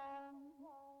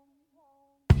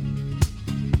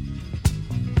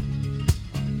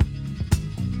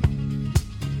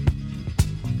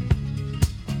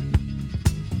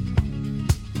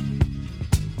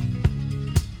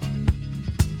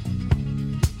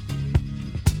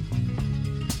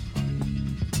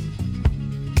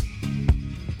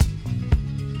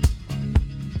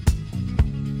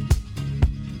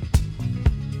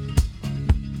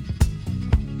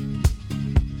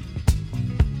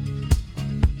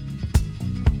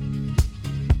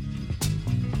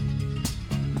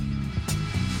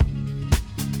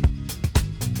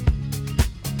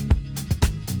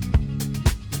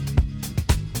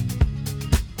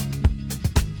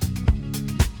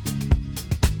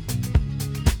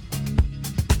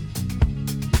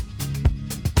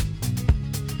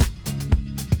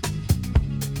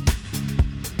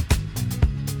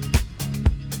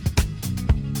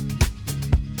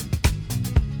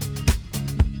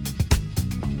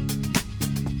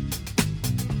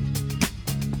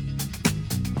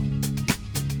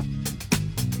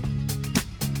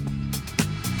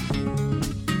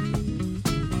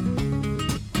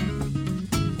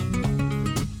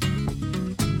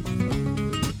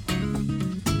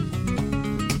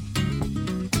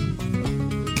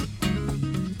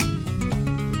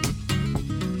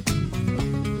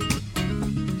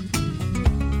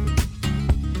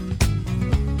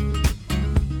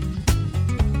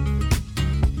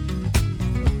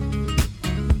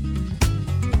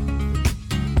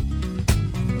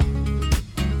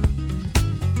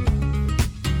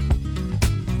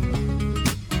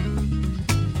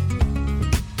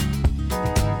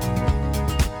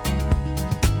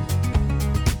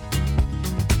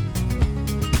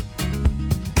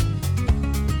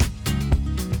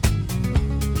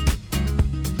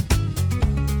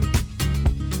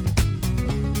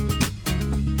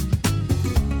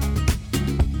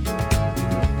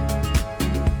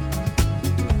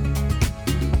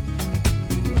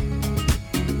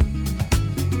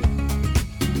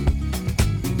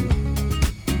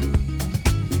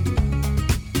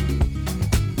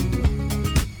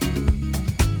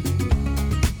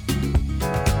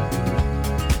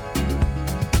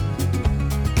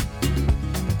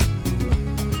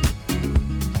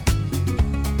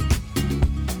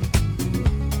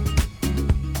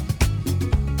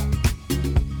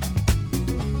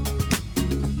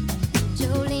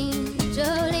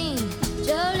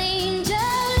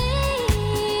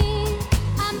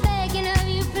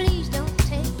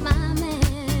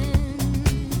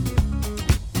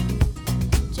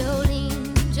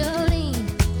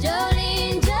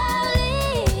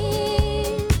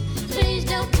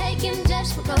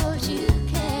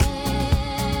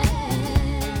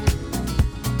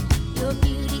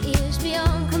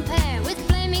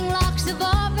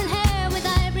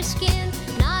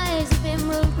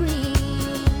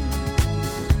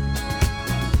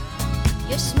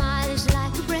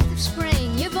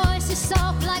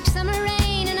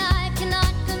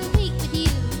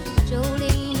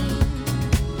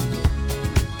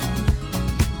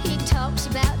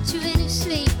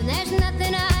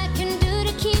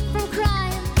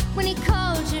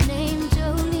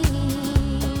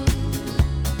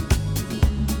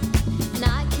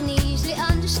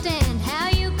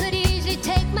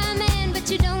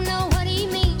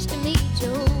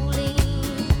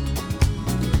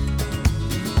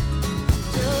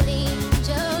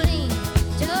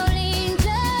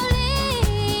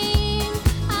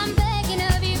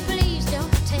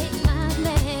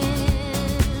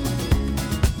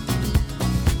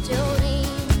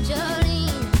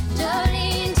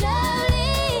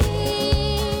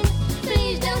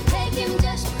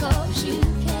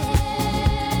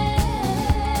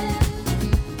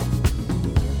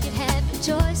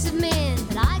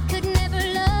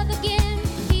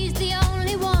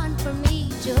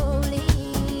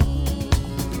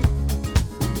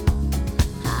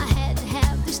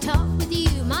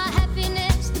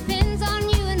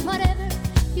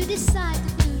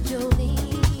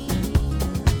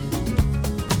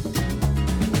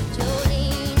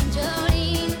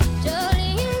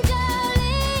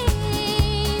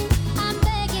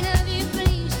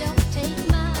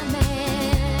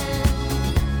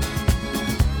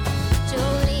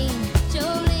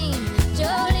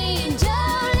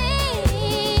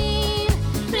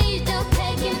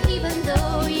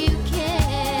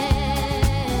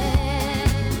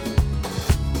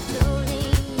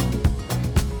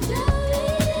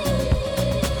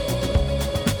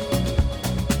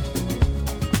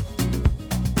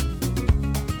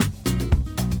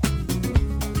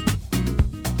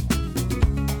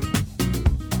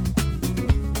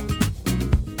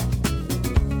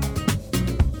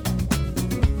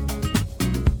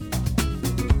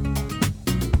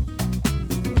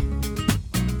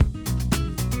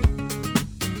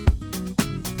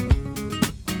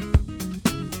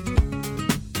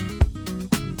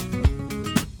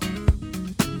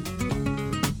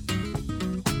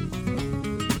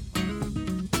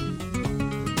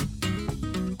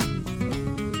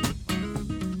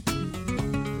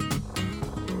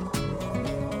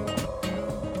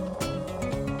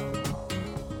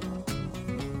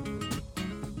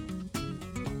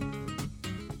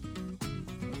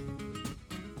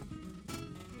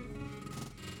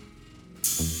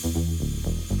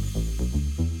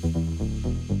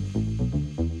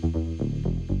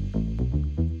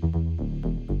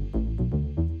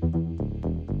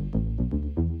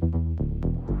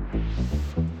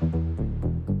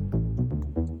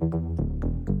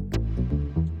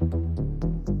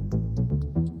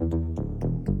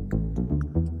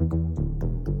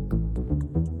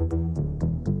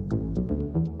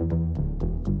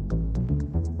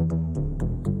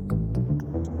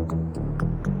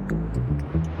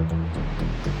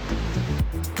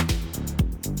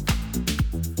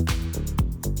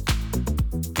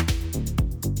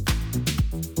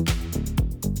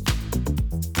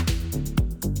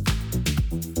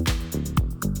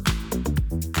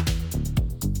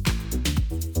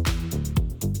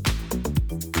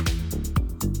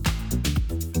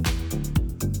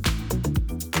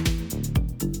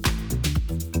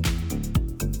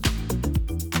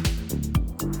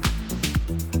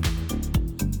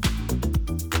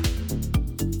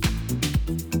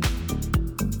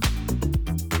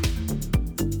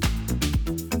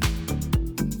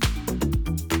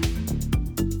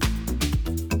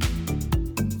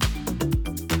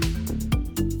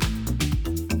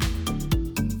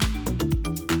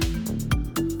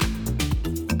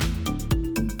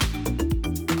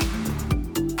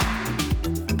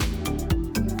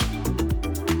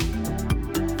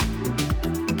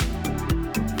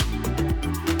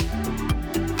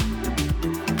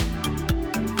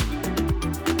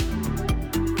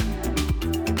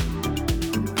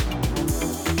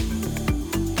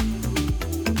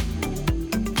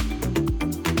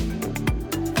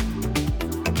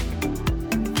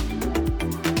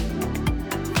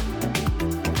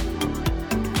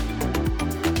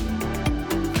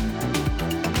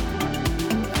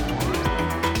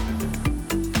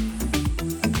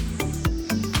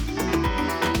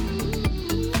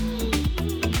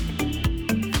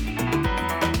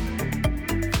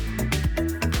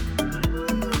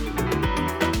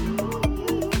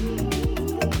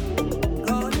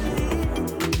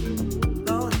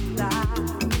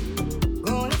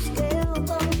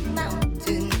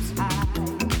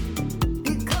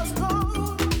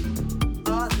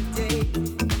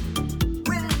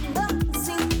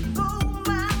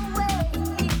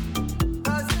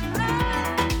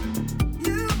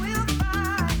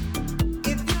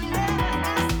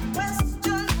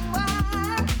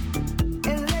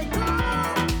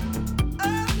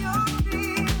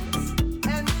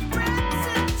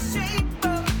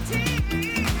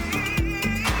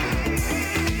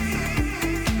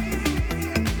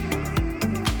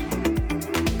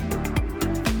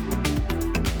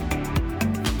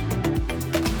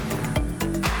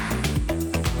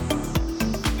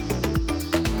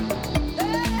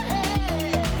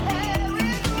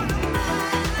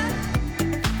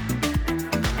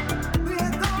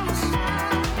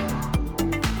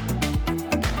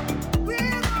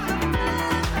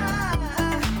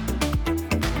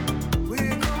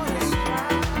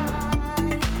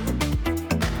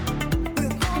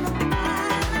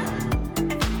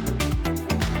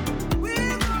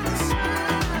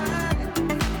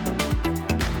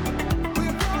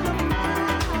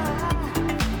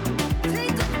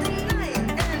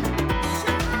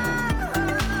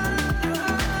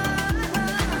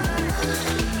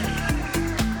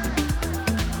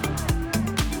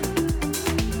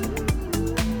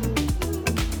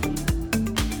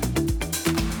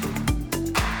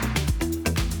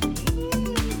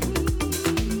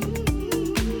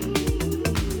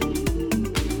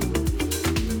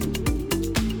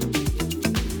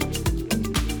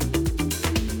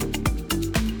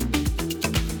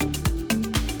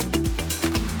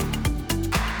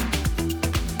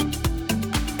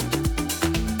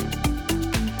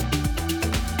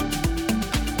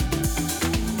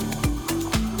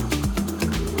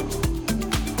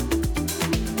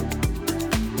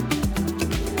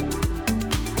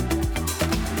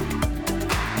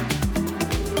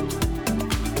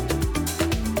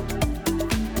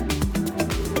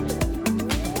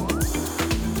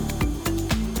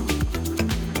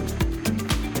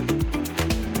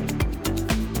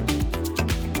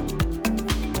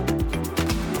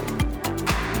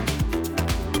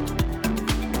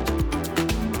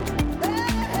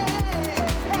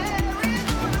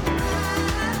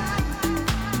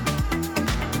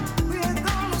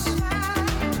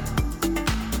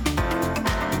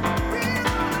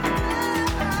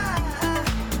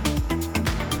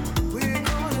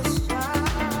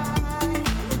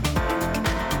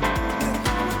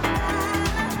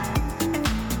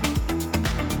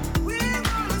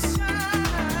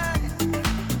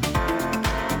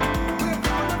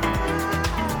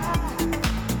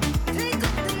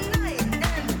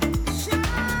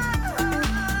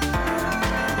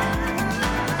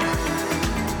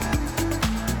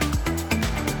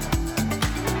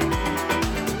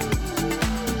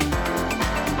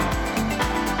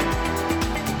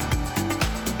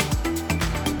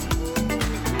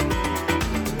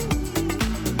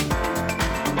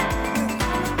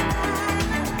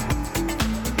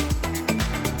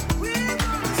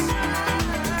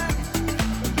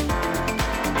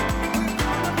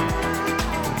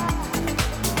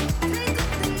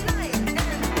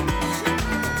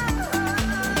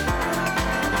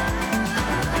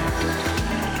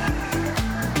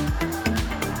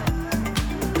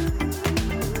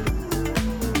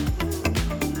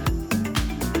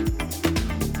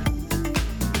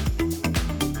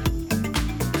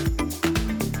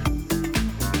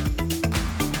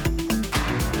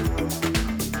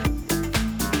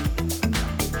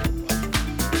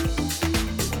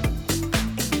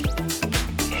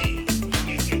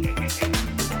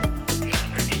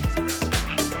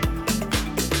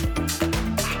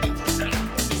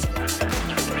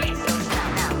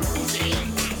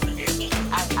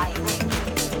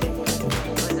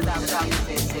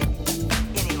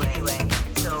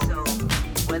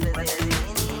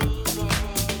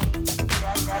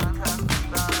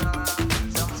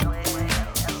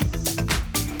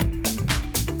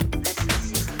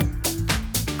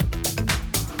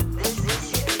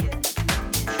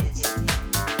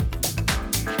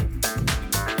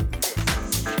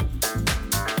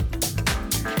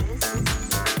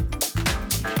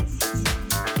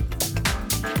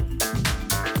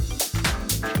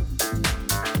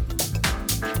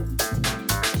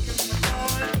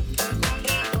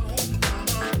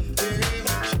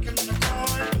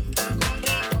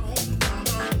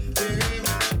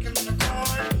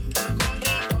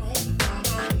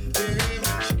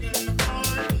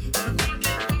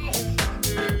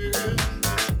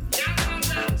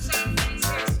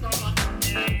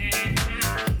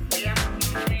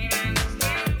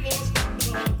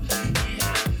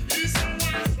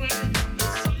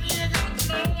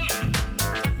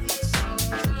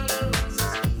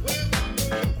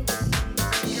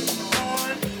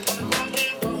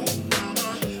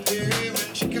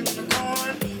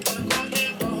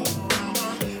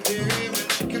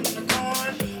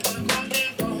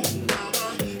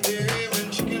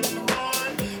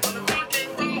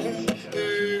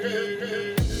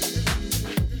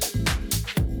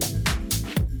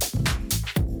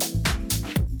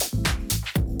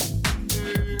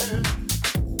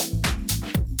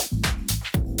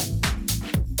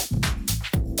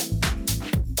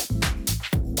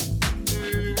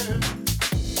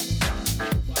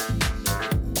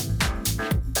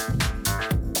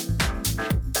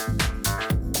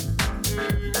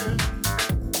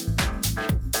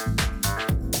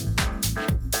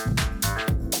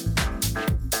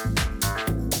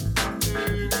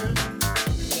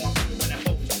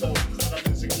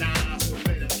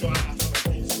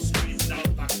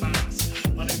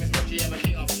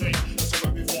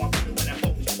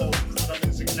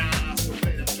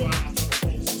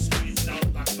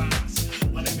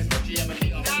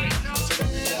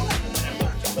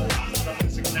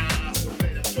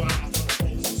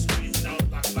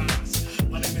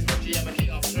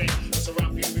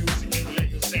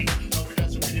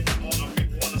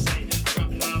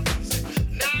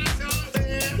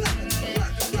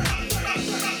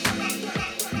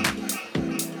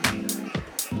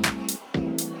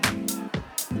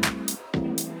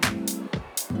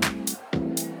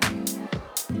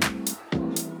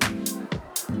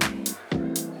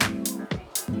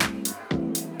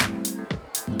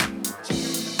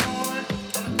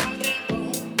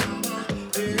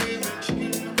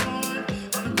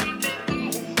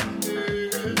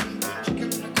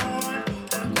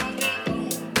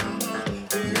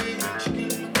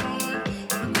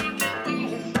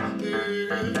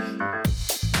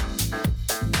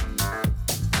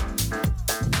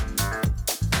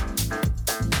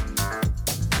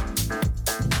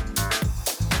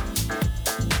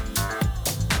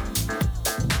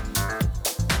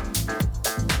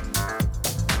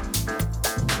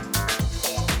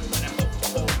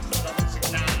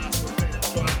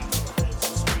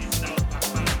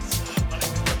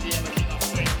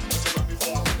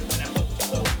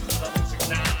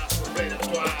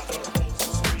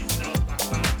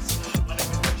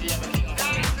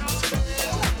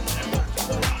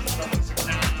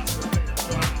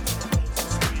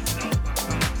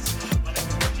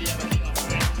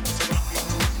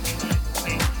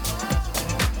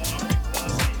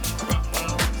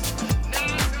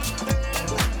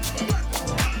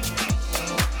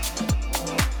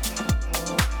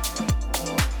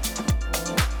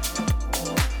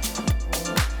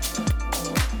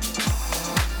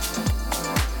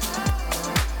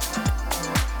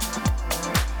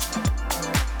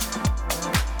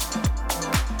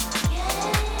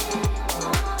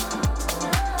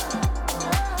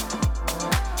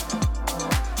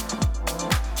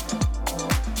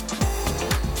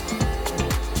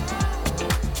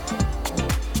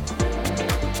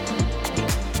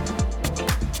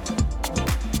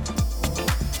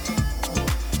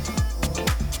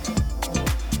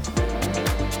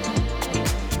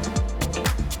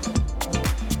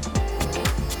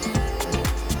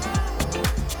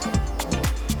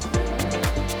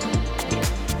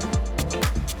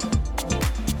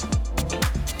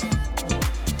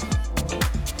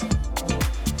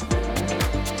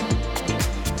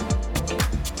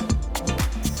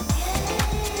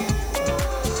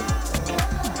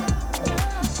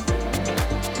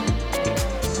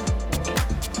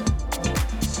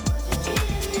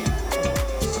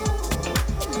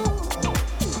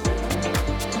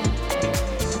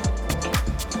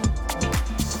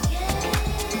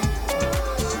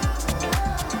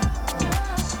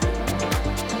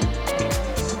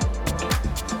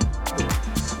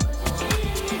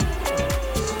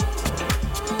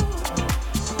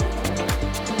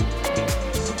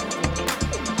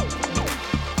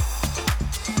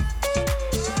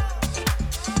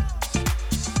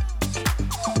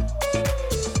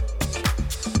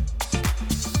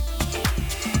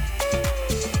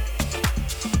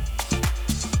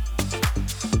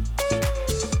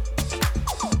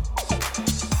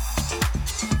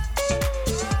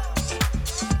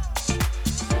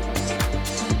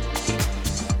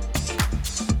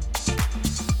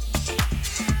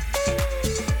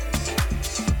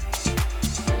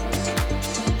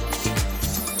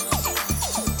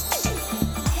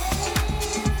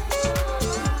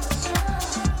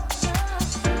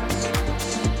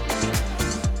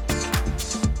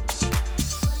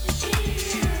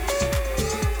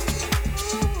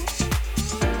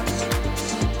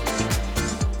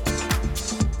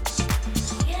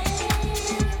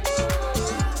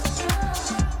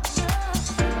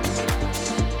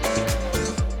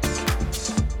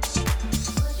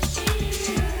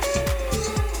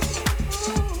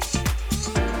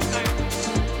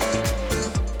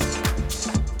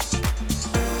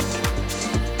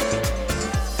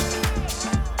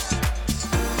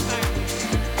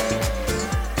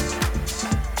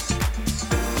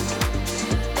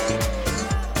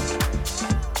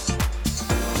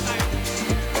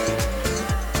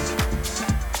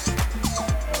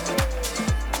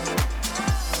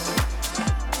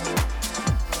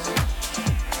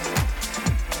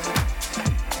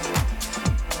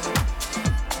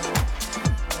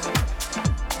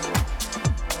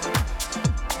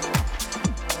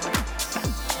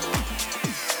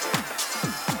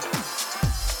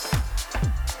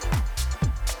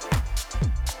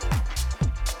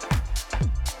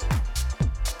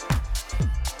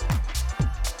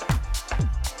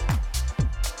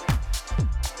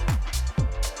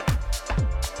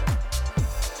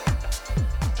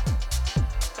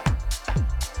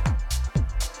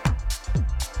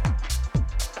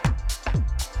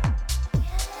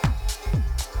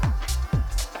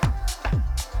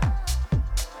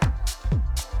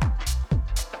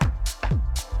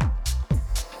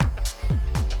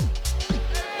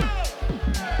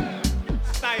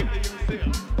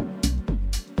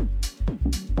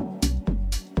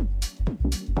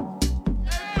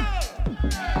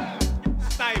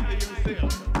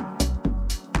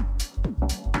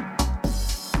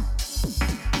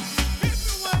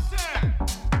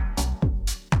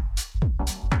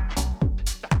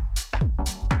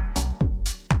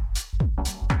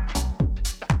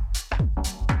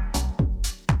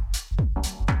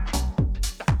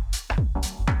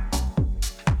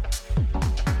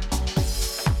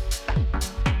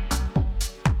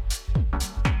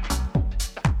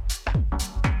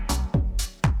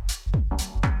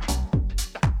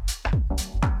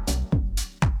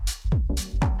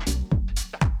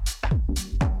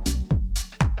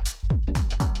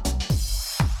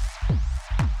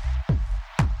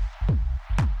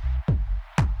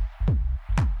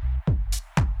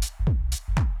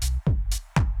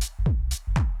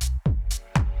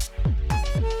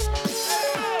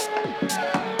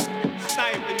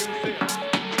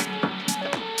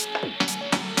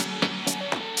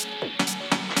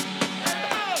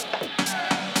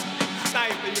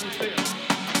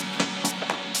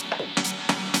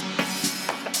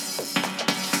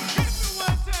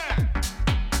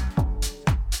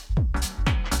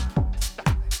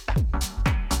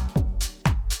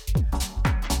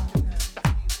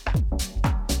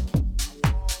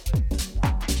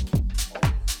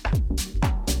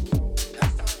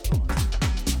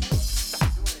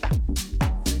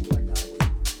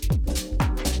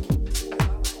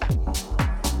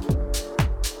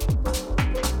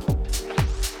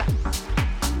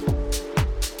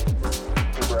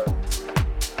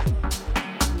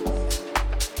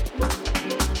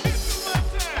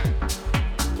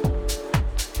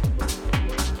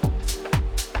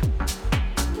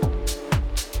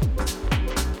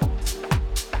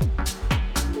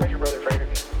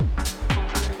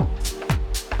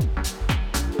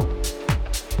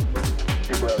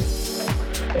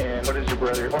 What is your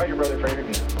brother? Why is your brother afraid of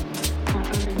you?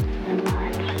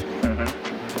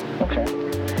 Mm-hmm. Okay.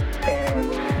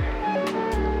 And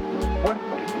what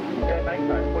at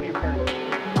nighttime? What do your parents do?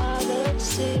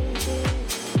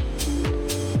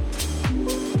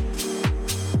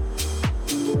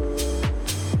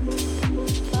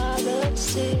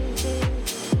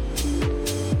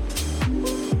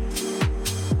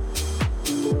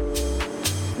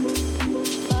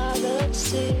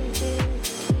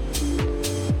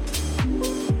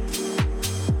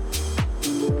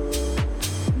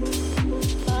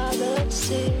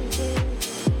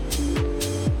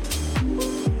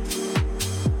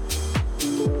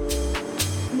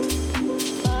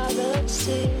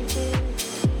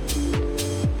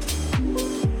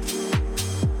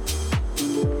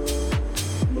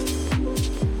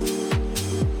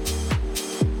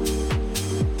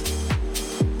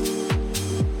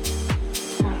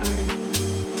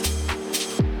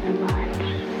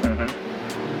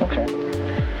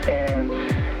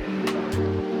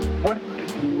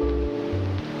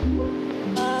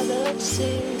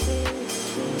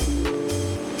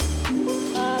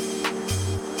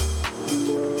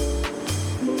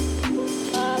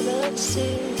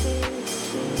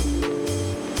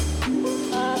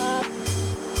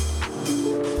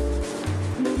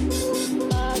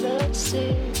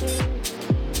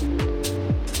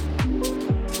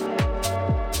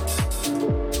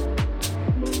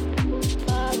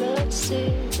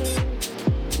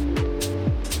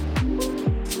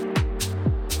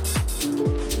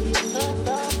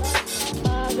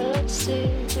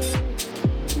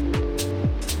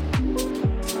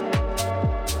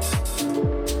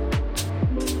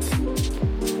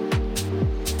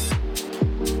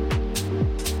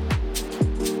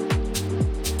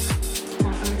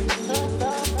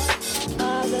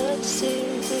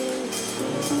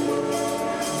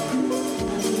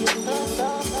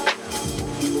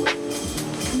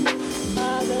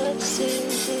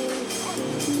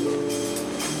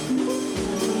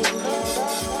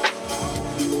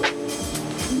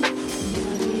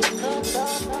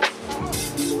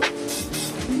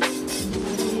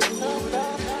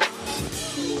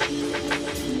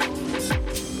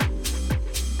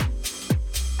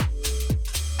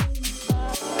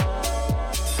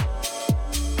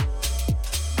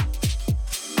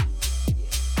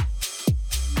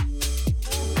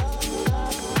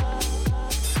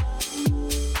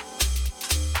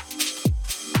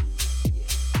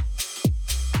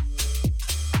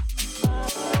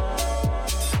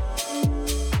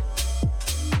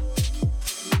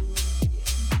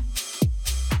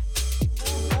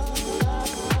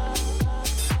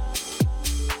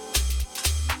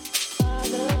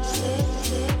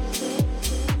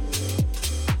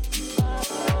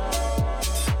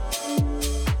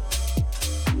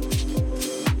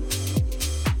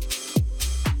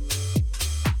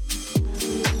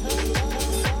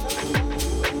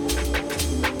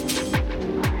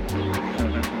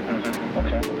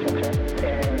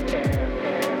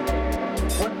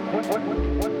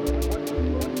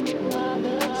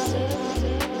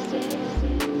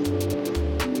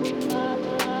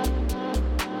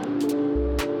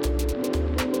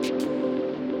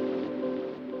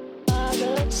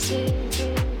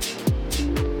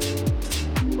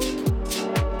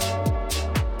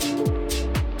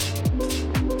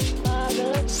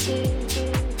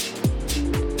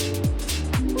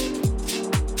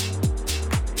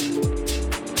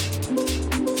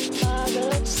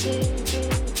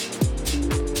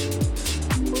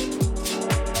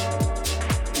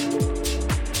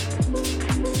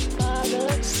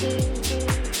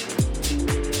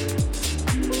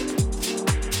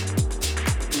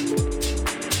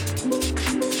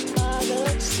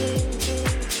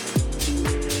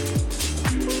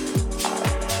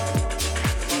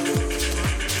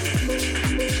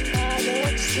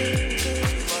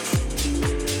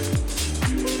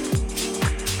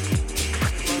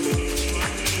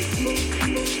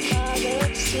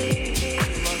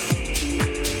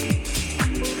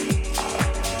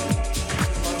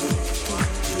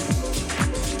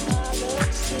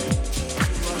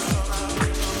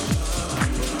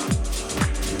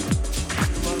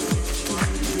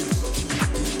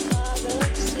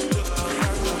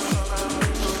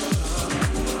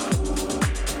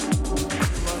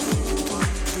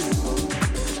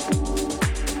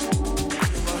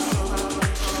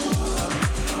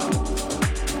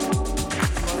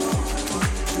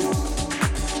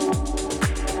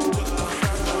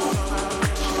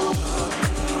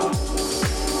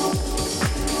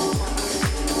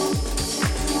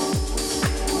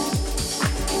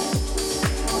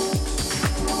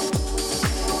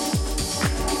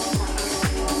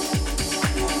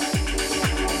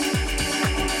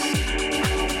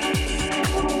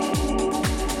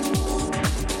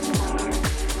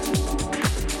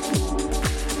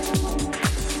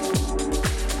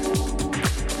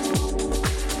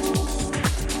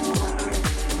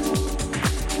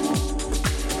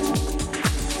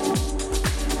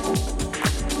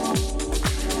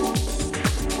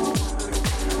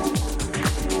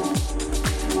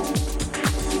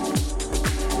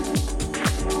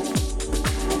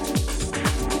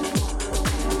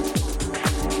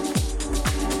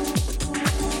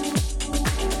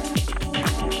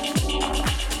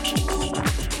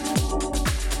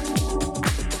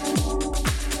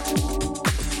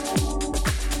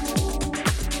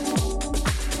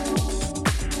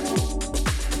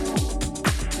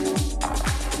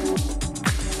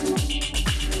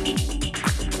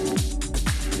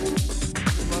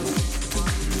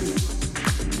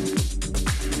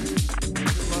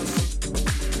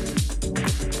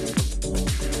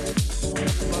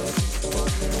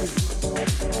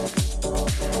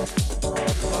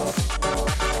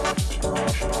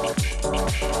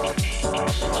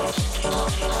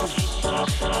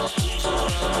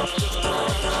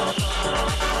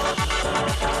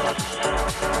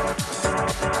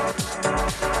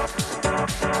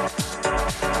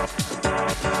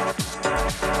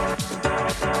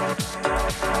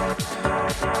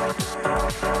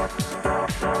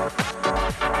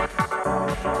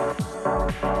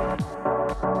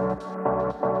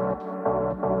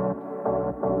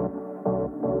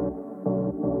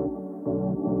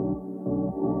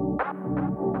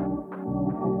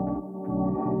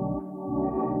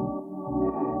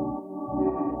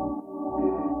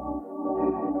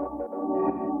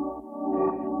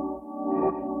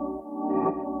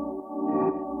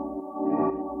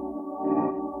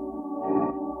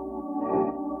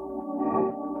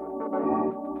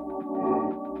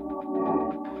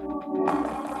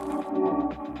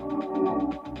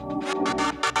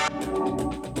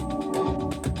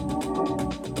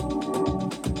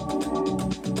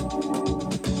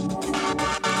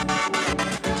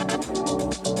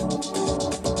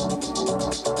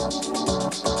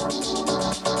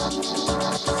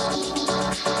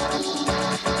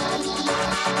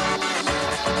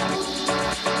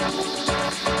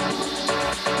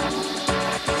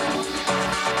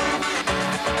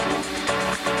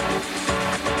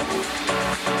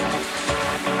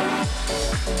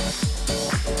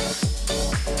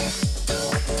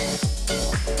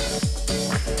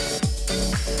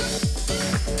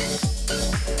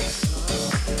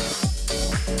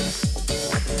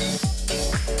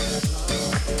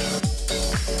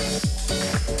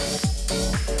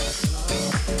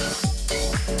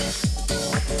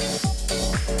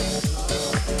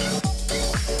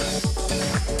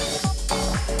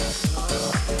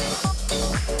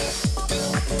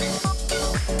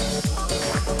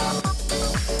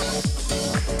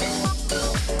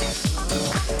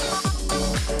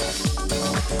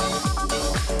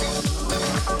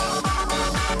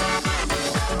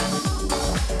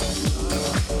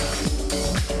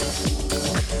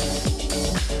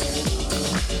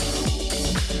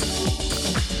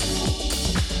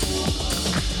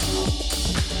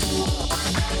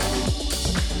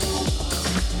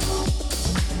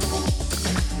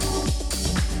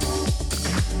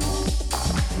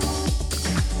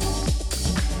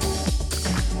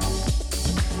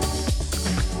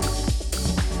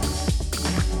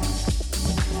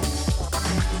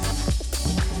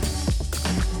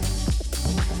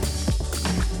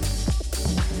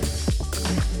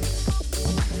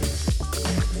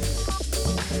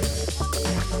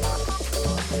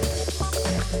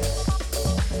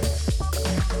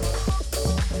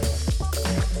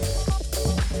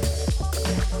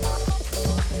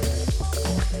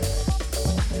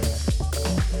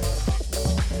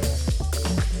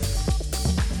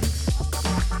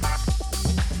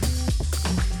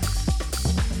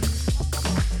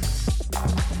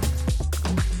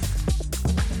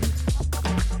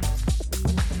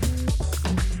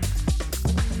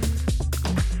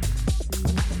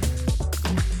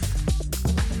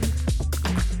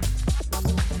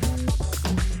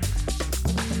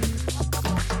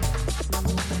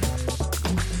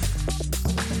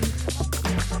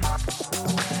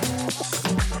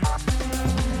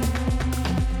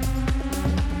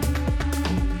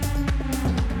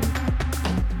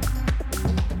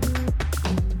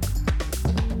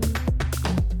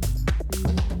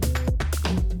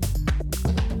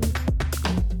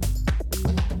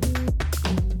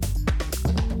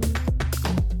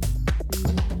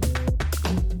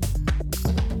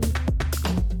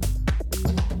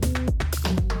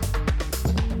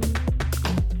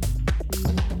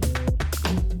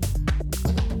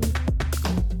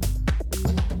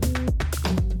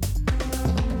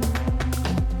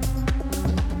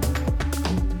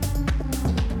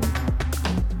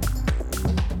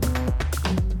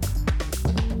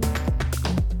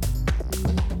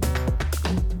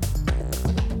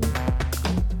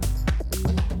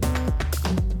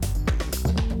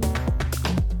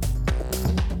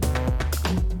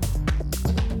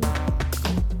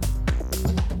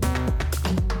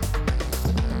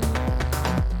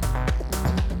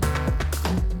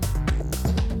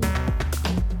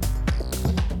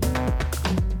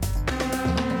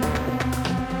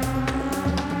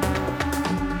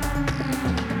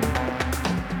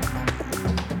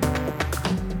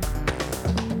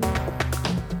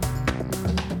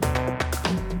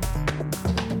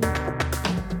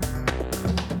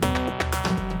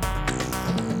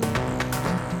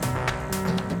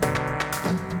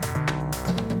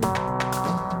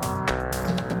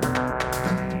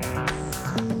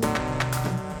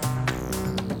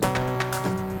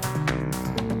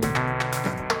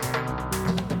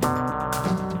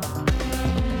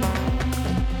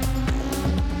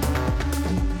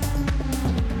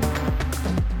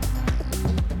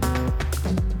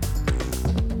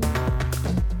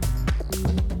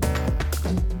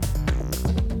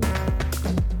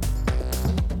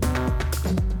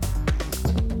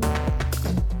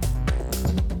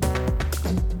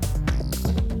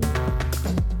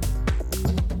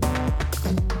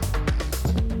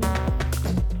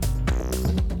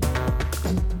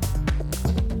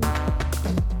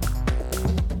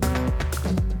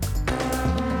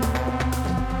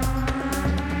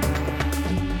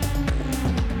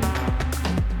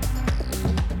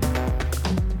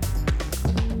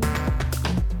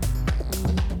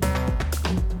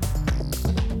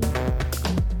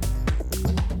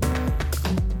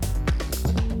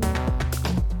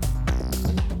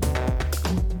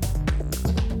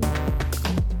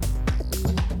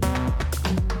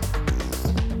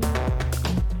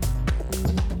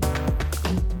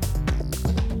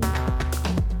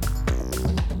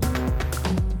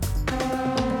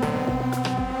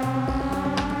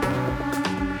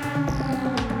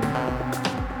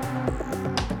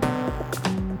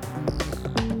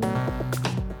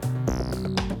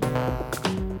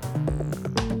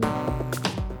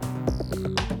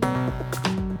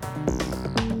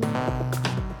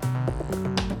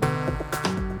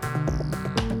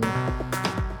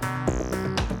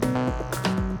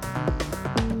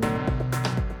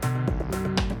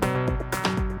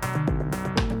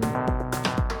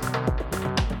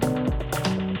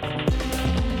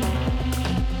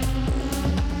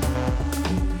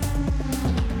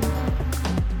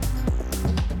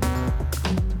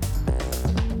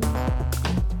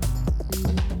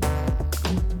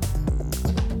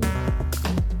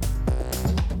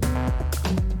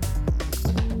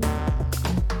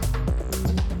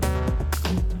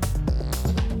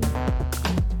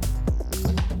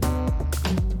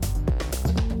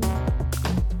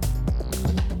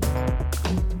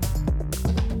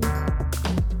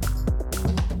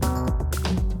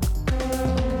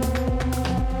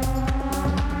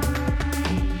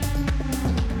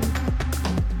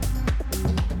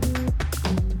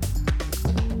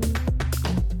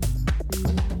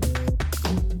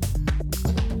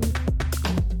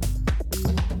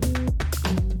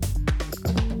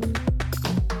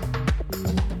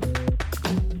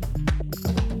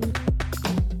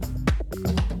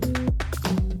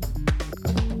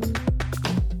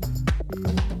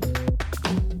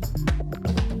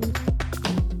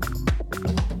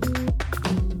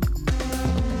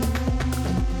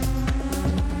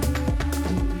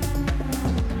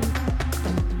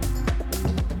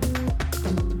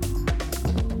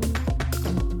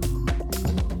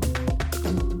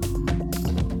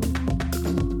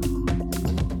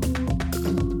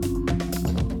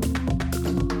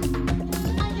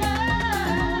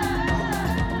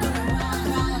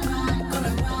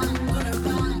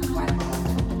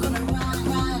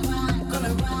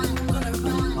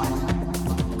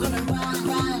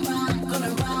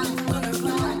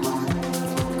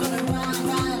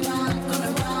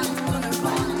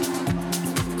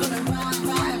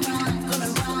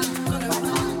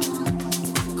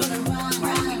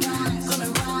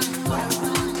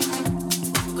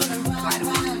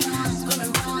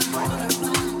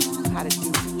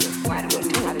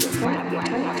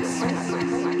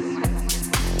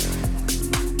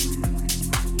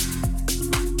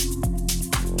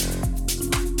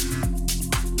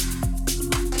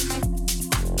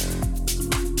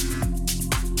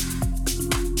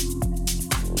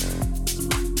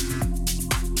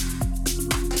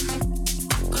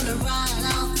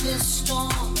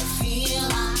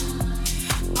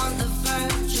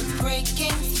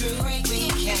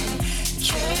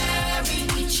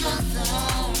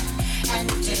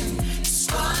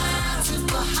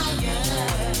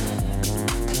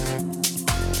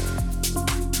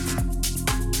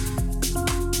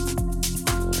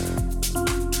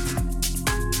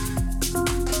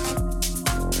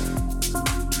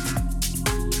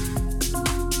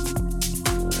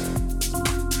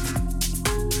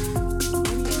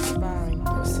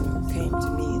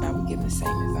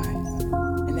 some advice.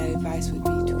 And that advice would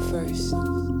be to first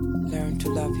learn to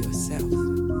love yourself.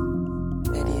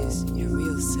 That is your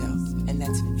real self. And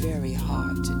that's very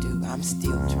hard to do. I'm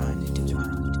still trying to do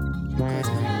it. Because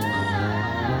number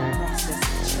one, the process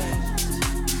of change is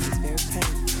very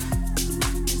painful.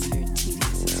 It's very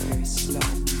tedious. It's very slow.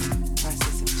 The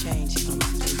process of change comes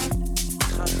through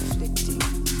conflicting,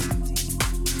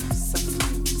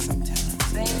 suffering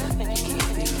sometimes. There ain't nothing you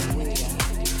can't do with that.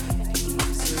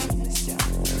 Observing yourself,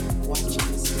 watching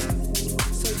yourself,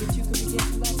 so that you can begin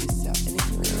to love yourself. And if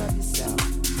you can love yourself,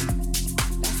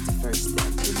 that's the first step.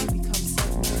 Then you become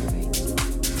self-motivated.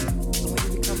 And when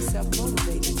you become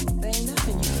self-motivated, there ain't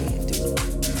nothing you can't do.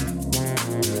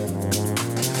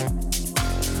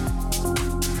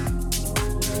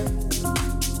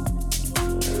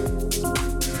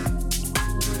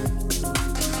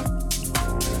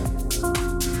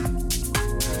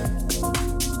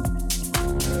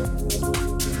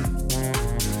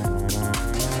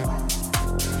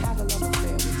 Have a love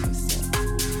affair with yourself.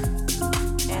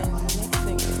 And the next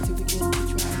thing is to begin to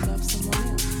try and love someone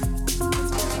else. It's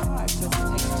very hard because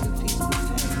it takes two people to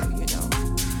tango, you know.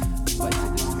 But to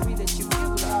the degree that you give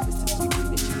love is to the degree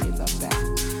that you get love back.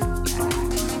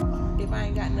 If I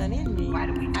ain't got none in me, I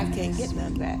can't get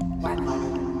none back. Why do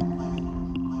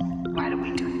we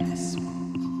do this?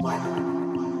 Why do we do this?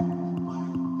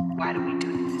 Why do we do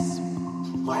this?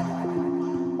 Why do we do this?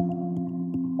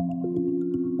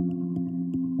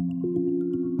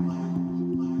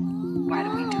 Why do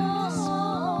we do this?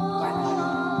 Why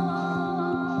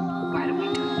do we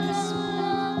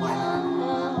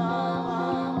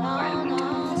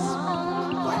do this?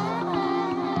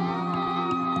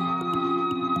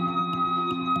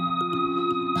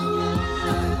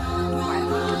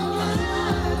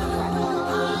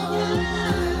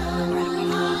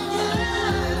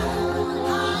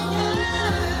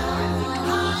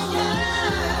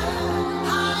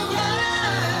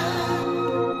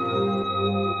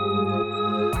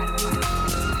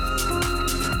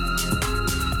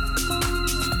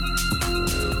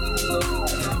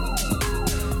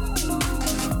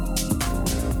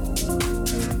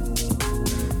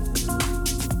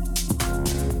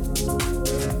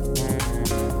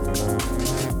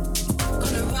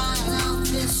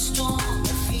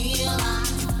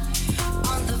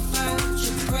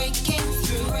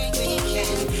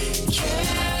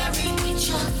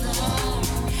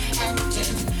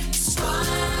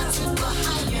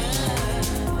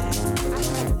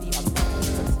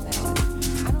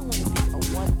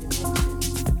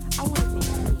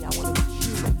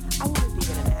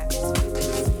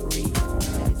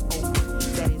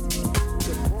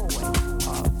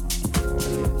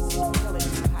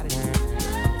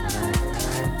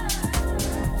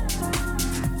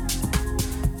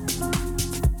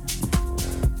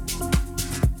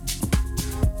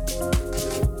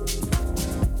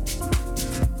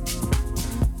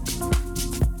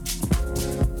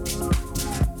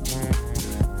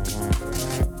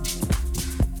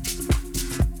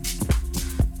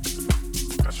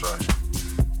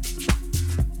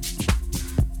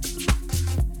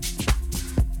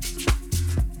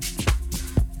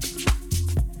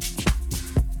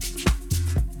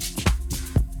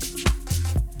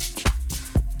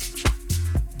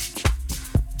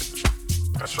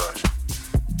 That's right.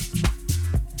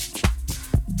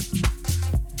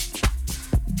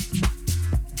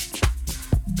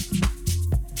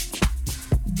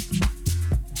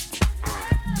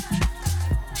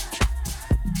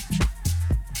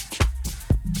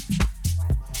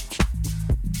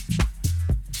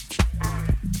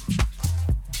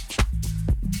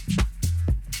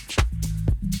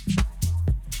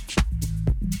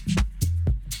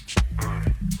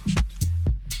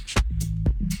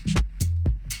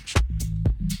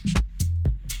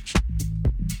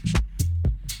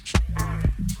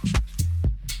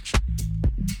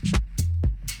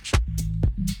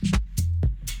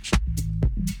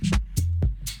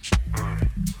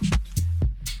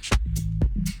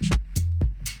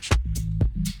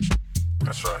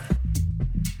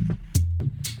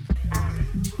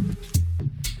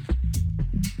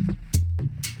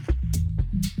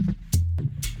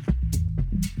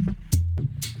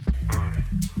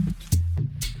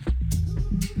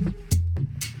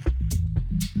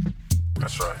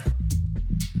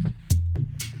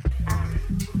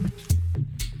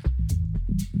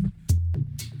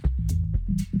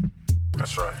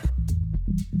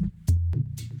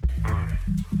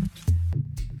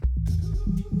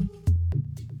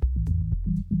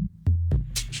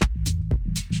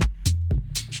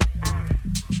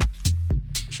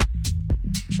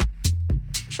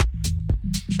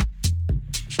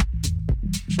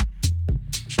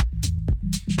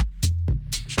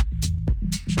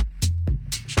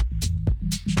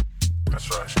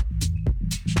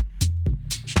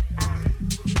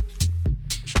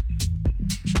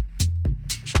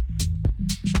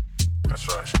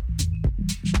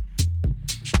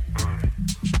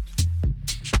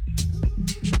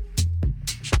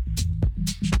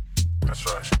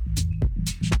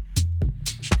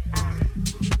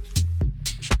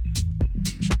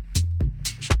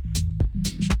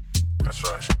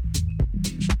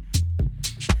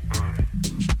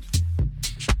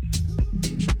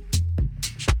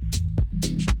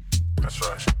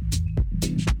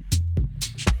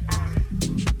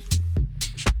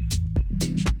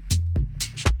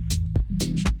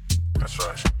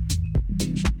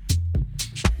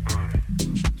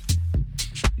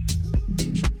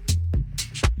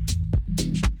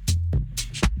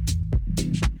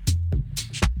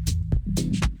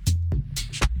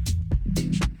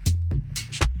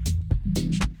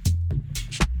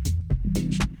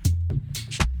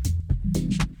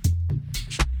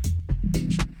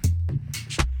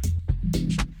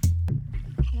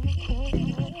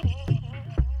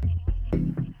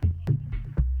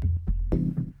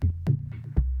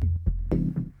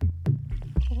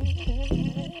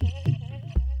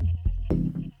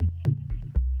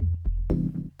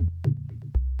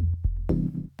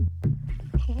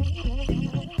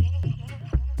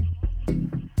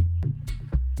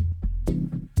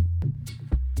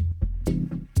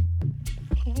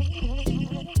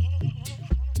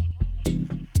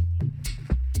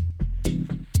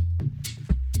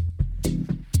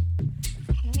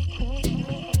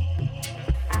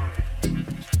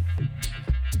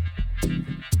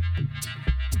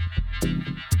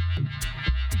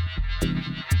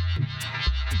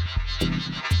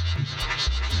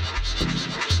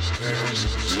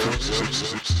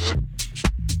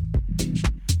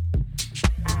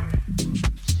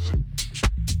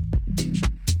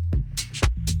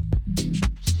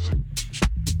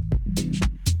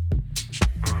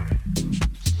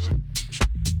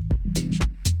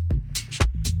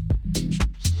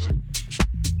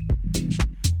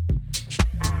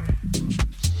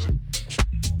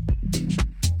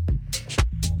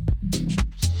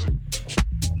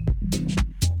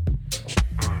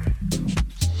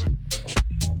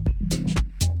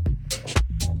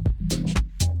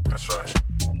 That's right.